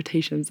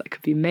interpretations that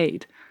could be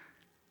made.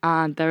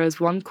 And there is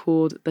one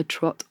called The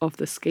Trot of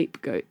the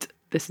Scapegoat.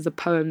 This is a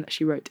poem that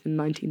she wrote in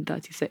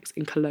 1936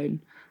 in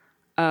Cologne,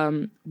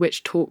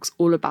 which talks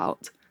all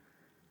about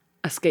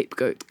a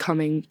scapegoat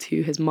coming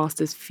to his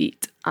master's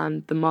feet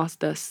and the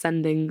master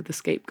sending the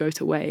scapegoat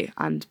away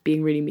and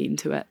being really mean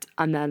to it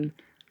and then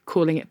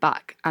calling it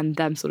back and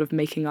them sort of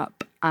making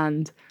up.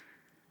 And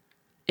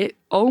it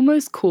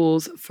almost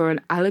calls for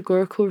an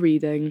allegorical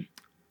reading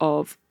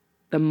of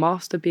the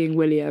master being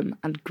William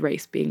and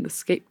Grace being the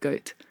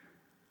scapegoat.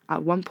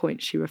 At one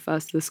point, she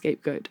refers to the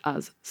scapegoat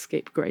as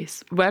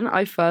Scapegrace. When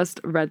I first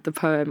read the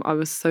poem, I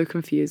was so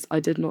confused. I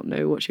did not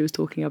know what she was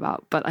talking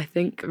about. But I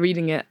think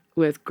reading it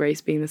with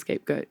Grace being the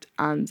scapegoat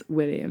and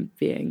William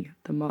being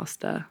the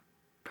master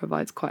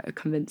provides quite a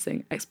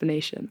convincing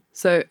explanation.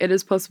 So it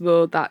is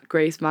possible that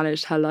Grace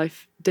managed her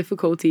life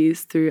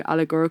difficulties through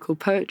allegorical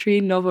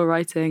poetry, novel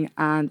writing,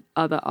 and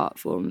other art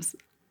forms.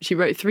 She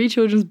wrote 3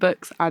 children's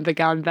books and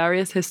began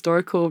various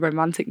historical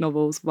romantic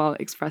novels while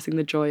expressing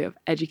the joy of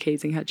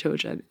educating her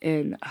children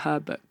in her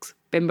books,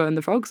 Bimbo and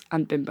the Frogs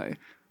and Bimbo.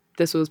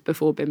 This was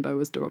before Bimbo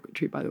was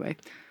derogatory, by the way.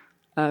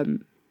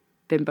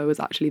 Bimbo was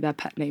actually their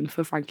pet name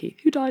for Frankie,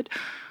 who died.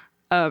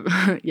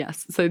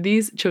 Yes, so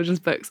these children's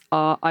books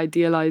are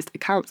idealised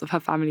accounts of her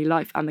family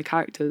life, and the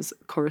characters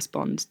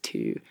correspond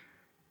to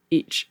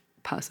each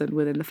person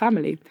within the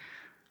family.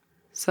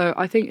 So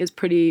I think it's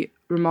pretty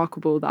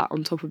remarkable that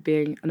on top of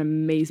being an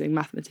amazing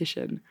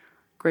mathematician,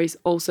 Grace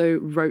also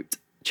wrote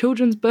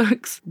children's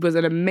books, was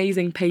an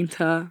amazing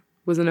painter,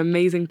 was an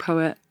amazing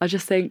poet. I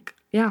just think,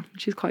 yeah,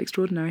 she's quite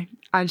extraordinary.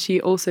 And she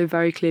also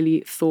very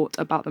clearly thought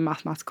about the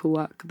mathematical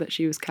work that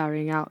she was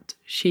carrying out.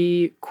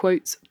 She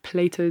quotes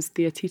Plato's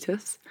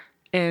Theaetetus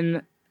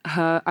in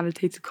her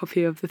annotated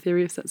copy of the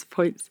Theory of Sets of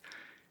Points.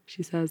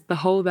 She says, "The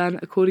whole then,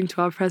 according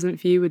to our present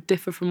view, would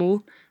differ from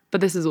all,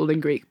 But this is all in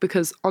Greek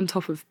because on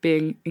top of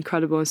being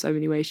incredible in so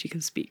many ways, she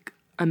can speak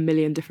a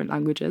million different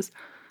languages.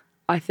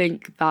 I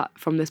think that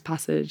from this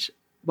passage,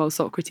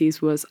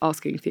 Socrates was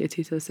asking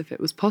Theaetetus if it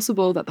was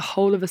possible that the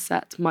whole of a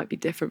set might be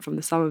different from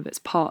the sum of its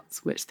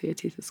parts, which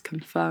Theaetetus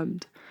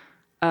confirmed.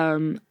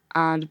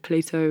 And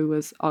Plato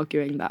was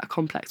arguing that a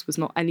complex was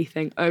not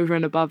anything over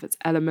and above its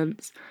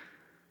elements.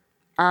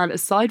 And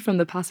aside from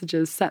the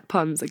passage's set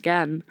puns,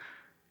 again,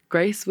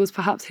 Grace was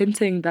perhaps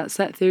hinting that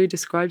set theory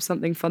describes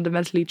something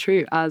fundamentally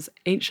true, as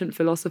ancient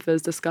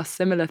philosophers discussed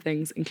similar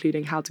things,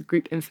 including how to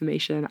group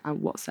information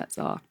and what sets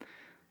are.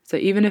 So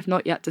even if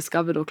not yet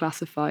discovered or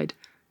classified,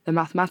 the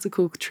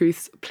mathematical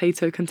truths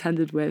Plato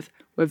contended with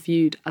were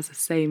viewed as the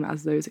same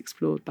as those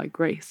explored by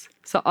Grace.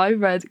 So I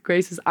read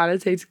Grace's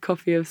annotated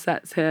copy of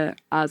sets here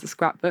as a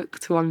scrapbook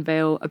to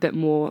unveil a bit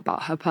more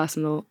about her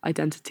personal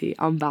identity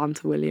unbound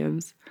to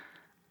Williams.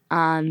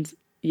 And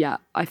yeah,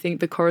 I think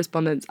the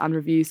correspondence and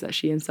reviews that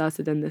she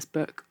inserted in this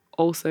book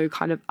also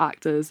kind of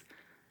act as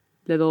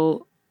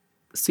little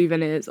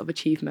souvenirs of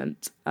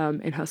achievement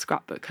in her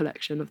scrapbook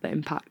collection of the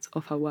impact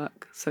of her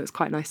work. So it's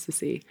quite nice to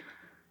see,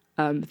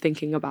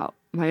 thinking about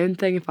my own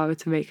thing. If I were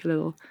to make a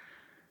little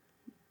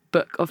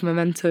book of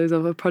mementos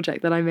of a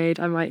project that I made,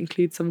 I might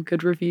include some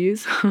good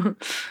reviews.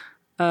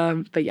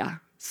 But yeah,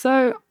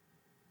 so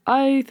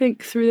I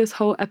think through this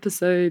whole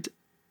episode,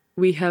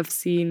 we have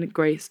seen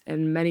Grace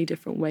in many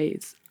different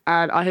ways.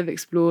 And I have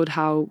explored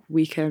how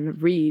we can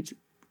read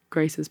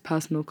Grace's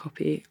personal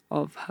copy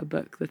of her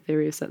book, The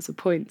Theory of Sets of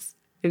Points,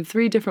 in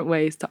 3 different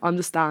ways to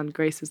understand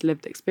Grace's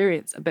lived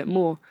experience a bit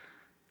more.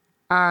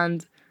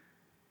 And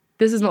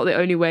this is not the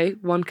only way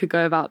one could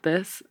go about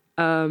this.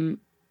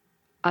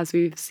 As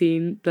we've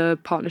seen, the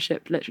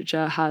partnership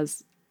literature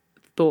has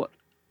thought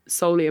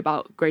solely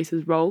about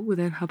Grace's role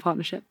within her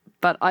partnership.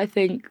 But I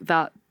think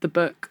that the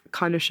book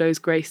kind of shows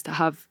Grace to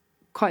have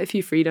quite a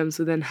few freedoms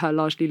within her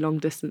largely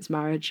long-distance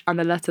marriage. And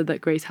the letter that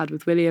Grace had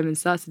with William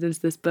inserted into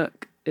this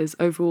book is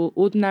overall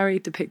ordinary,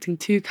 depicting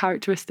 2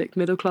 characteristic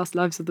middle-class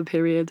lives of the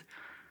period.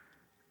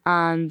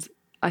 And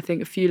I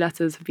think a few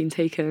letters have been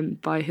taken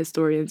by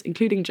historians,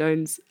 including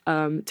Jones,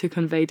 to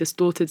convey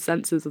distorted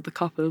senses of the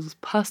couple's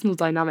personal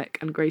dynamic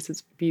and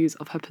Grace's views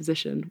of her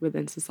position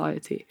within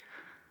society.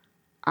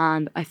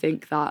 And I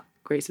think that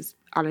Grace's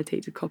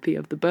annotated copy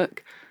of the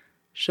book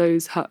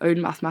shows her own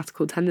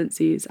mathematical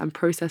tendencies and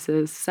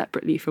processes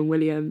separately from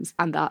William's,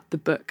 and that the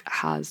book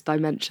has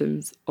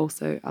dimensions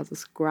also as a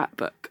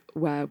scrapbook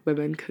where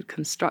women could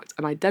construct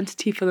an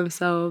identity for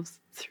themselves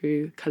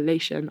through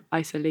collation,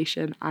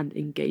 isolation, and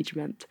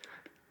engagement.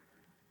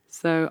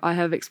 So I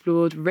have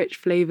explored rich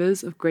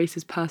flavours of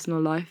Grace's personal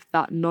life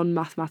that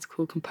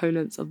non-mathematical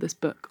components of this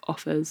book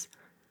offers.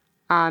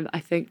 And I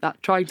think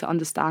that trying to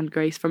understand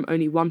Grace from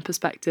only one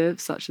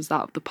perspective, such as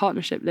that of the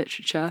partnership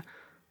literature,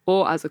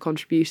 or as a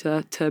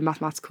contributor to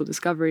mathematical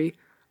discovery,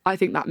 I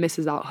think that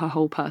misses out her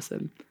whole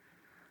person.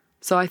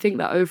 So I think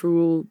that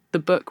overall, the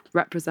book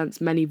represents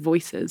many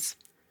voices.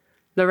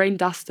 Lorraine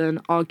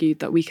Daston argued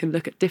that we can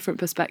look at different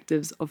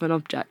perspectives of an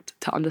object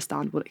to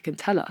understand what it can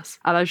tell us.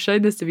 And I've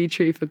shown this to be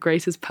true for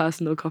Grace's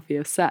personal copy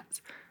of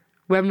Set.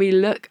 When we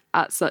look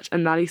at such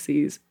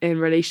analyses in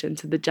relation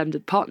to the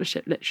gendered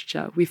partnership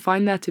literature, we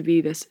find there to be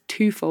this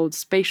 2-fold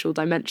spatial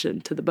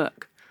dimension to the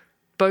book.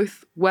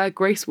 Both where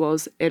Grace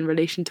was in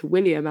relation to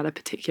William at a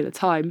particular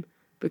time,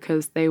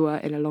 because they were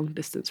in a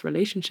long-distance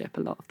relationship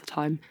a lot of the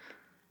time,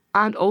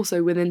 and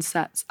also within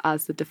Sets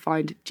as the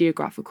defined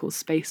geographical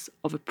space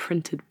of a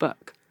printed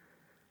book.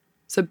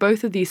 So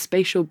both of these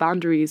spatial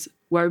boundaries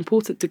were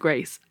important to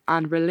Grace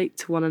and relate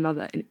to one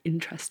another in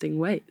interesting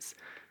ways.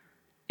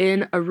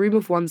 In A Room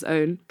of One's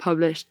Own,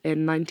 published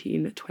in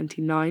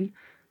 1929,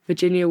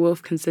 Virginia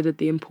Woolf considered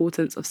the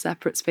importance of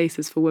separate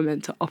spaces for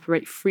women to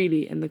operate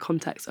freely in the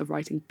context of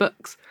writing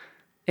books.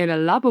 In A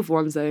Lab of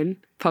One's Own,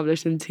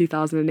 published in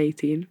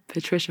 2018,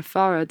 Patricia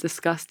Farah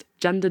discussed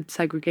gendered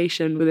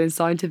segregation within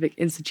scientific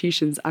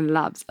institutions and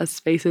labs as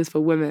spaces for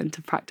women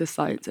to practice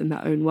science in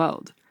their own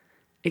world.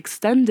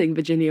 Extending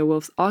Virginia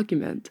Woolf's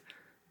argument,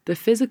 the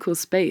physical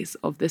space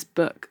of this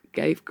book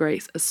gave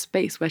Grace a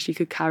space where she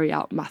could carry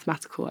out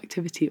mathematical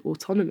activity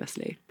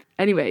autonomously.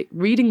 Anyway,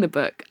 reading the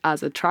book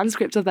as a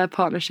transcript of their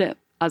partnership,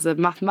 as a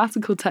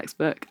mathematical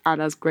textbook, and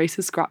as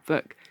Grace's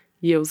scrapbook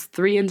yields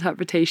 3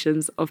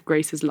 interpretations of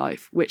Grace's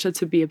life, which are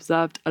to be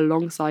observed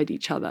alongside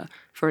each other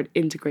for an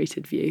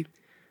integrated view.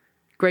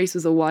 Grace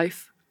was a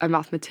wife, a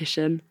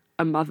mathematician,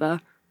 a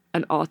mother,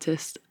 an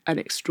artist, an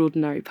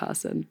extraordinary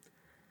person.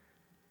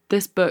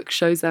 This book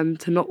shows them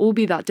to not all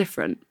be that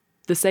different.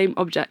 The same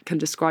object can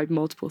describe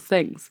multiple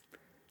things.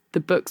 The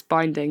book's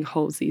binding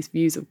holds these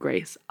views of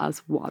Grace as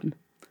one.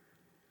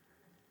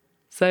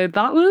 So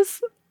that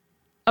was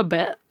a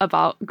bit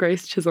about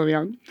Grace Chisholm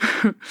Young.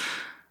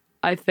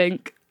 I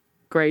think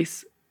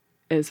Grace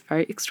is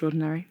very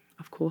extraordinary,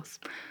 of course,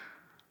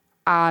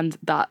 and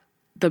that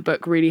the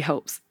book really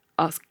helps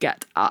us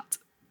get at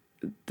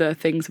the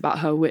things about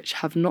her which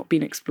have not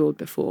been explored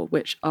before,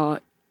 which are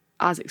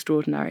as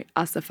extraordinary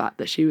as the fact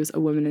that she was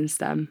a woman in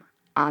STEM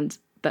and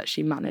that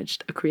she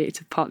managed a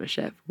creative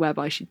partnership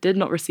whereby she did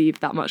not receive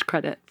that much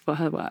credit for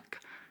her work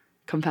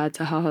compared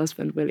to her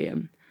husband,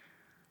 William.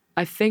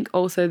 I think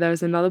also there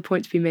is another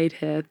point to be made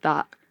here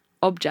that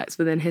objects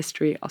within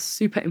history are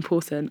super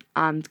important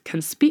and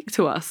can speak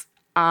to us.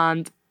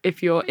 And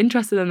if you're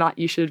interested in that,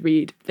 you should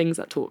read Things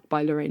That Talk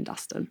by Lorraine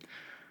Dustin.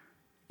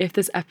 If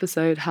this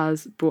episode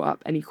has brought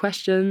up any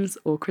questions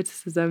or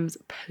criticisms,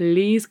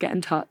 please get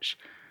in touch.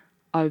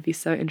 I would be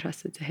so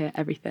interested to hear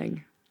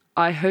everything.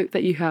 I hope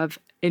that you have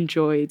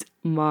enjoyed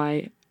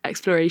my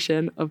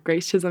exploration of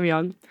Grace Chisholm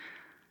Young,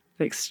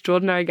 the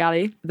extraordinary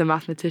Galley, the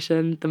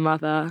mathematician, the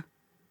mother,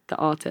 the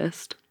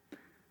artist,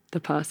 the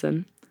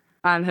person,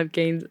 and have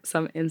gained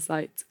some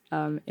insight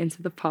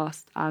into the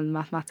past and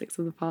mathematics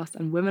of the past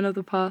and women of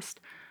the past.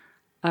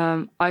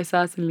 I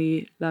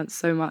certainly learnt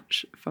so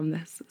much from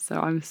this, so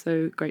I'm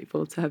so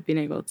grateful to have been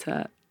able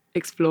to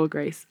explore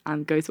Grace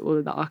and go to all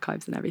of the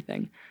archives and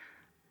everything.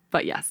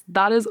 But yes,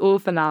 that is all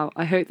for now.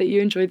 I hope that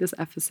you enjoyed this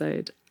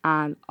episode,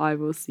 and I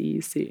will see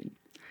you soon.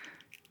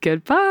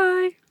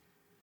 Goodbye!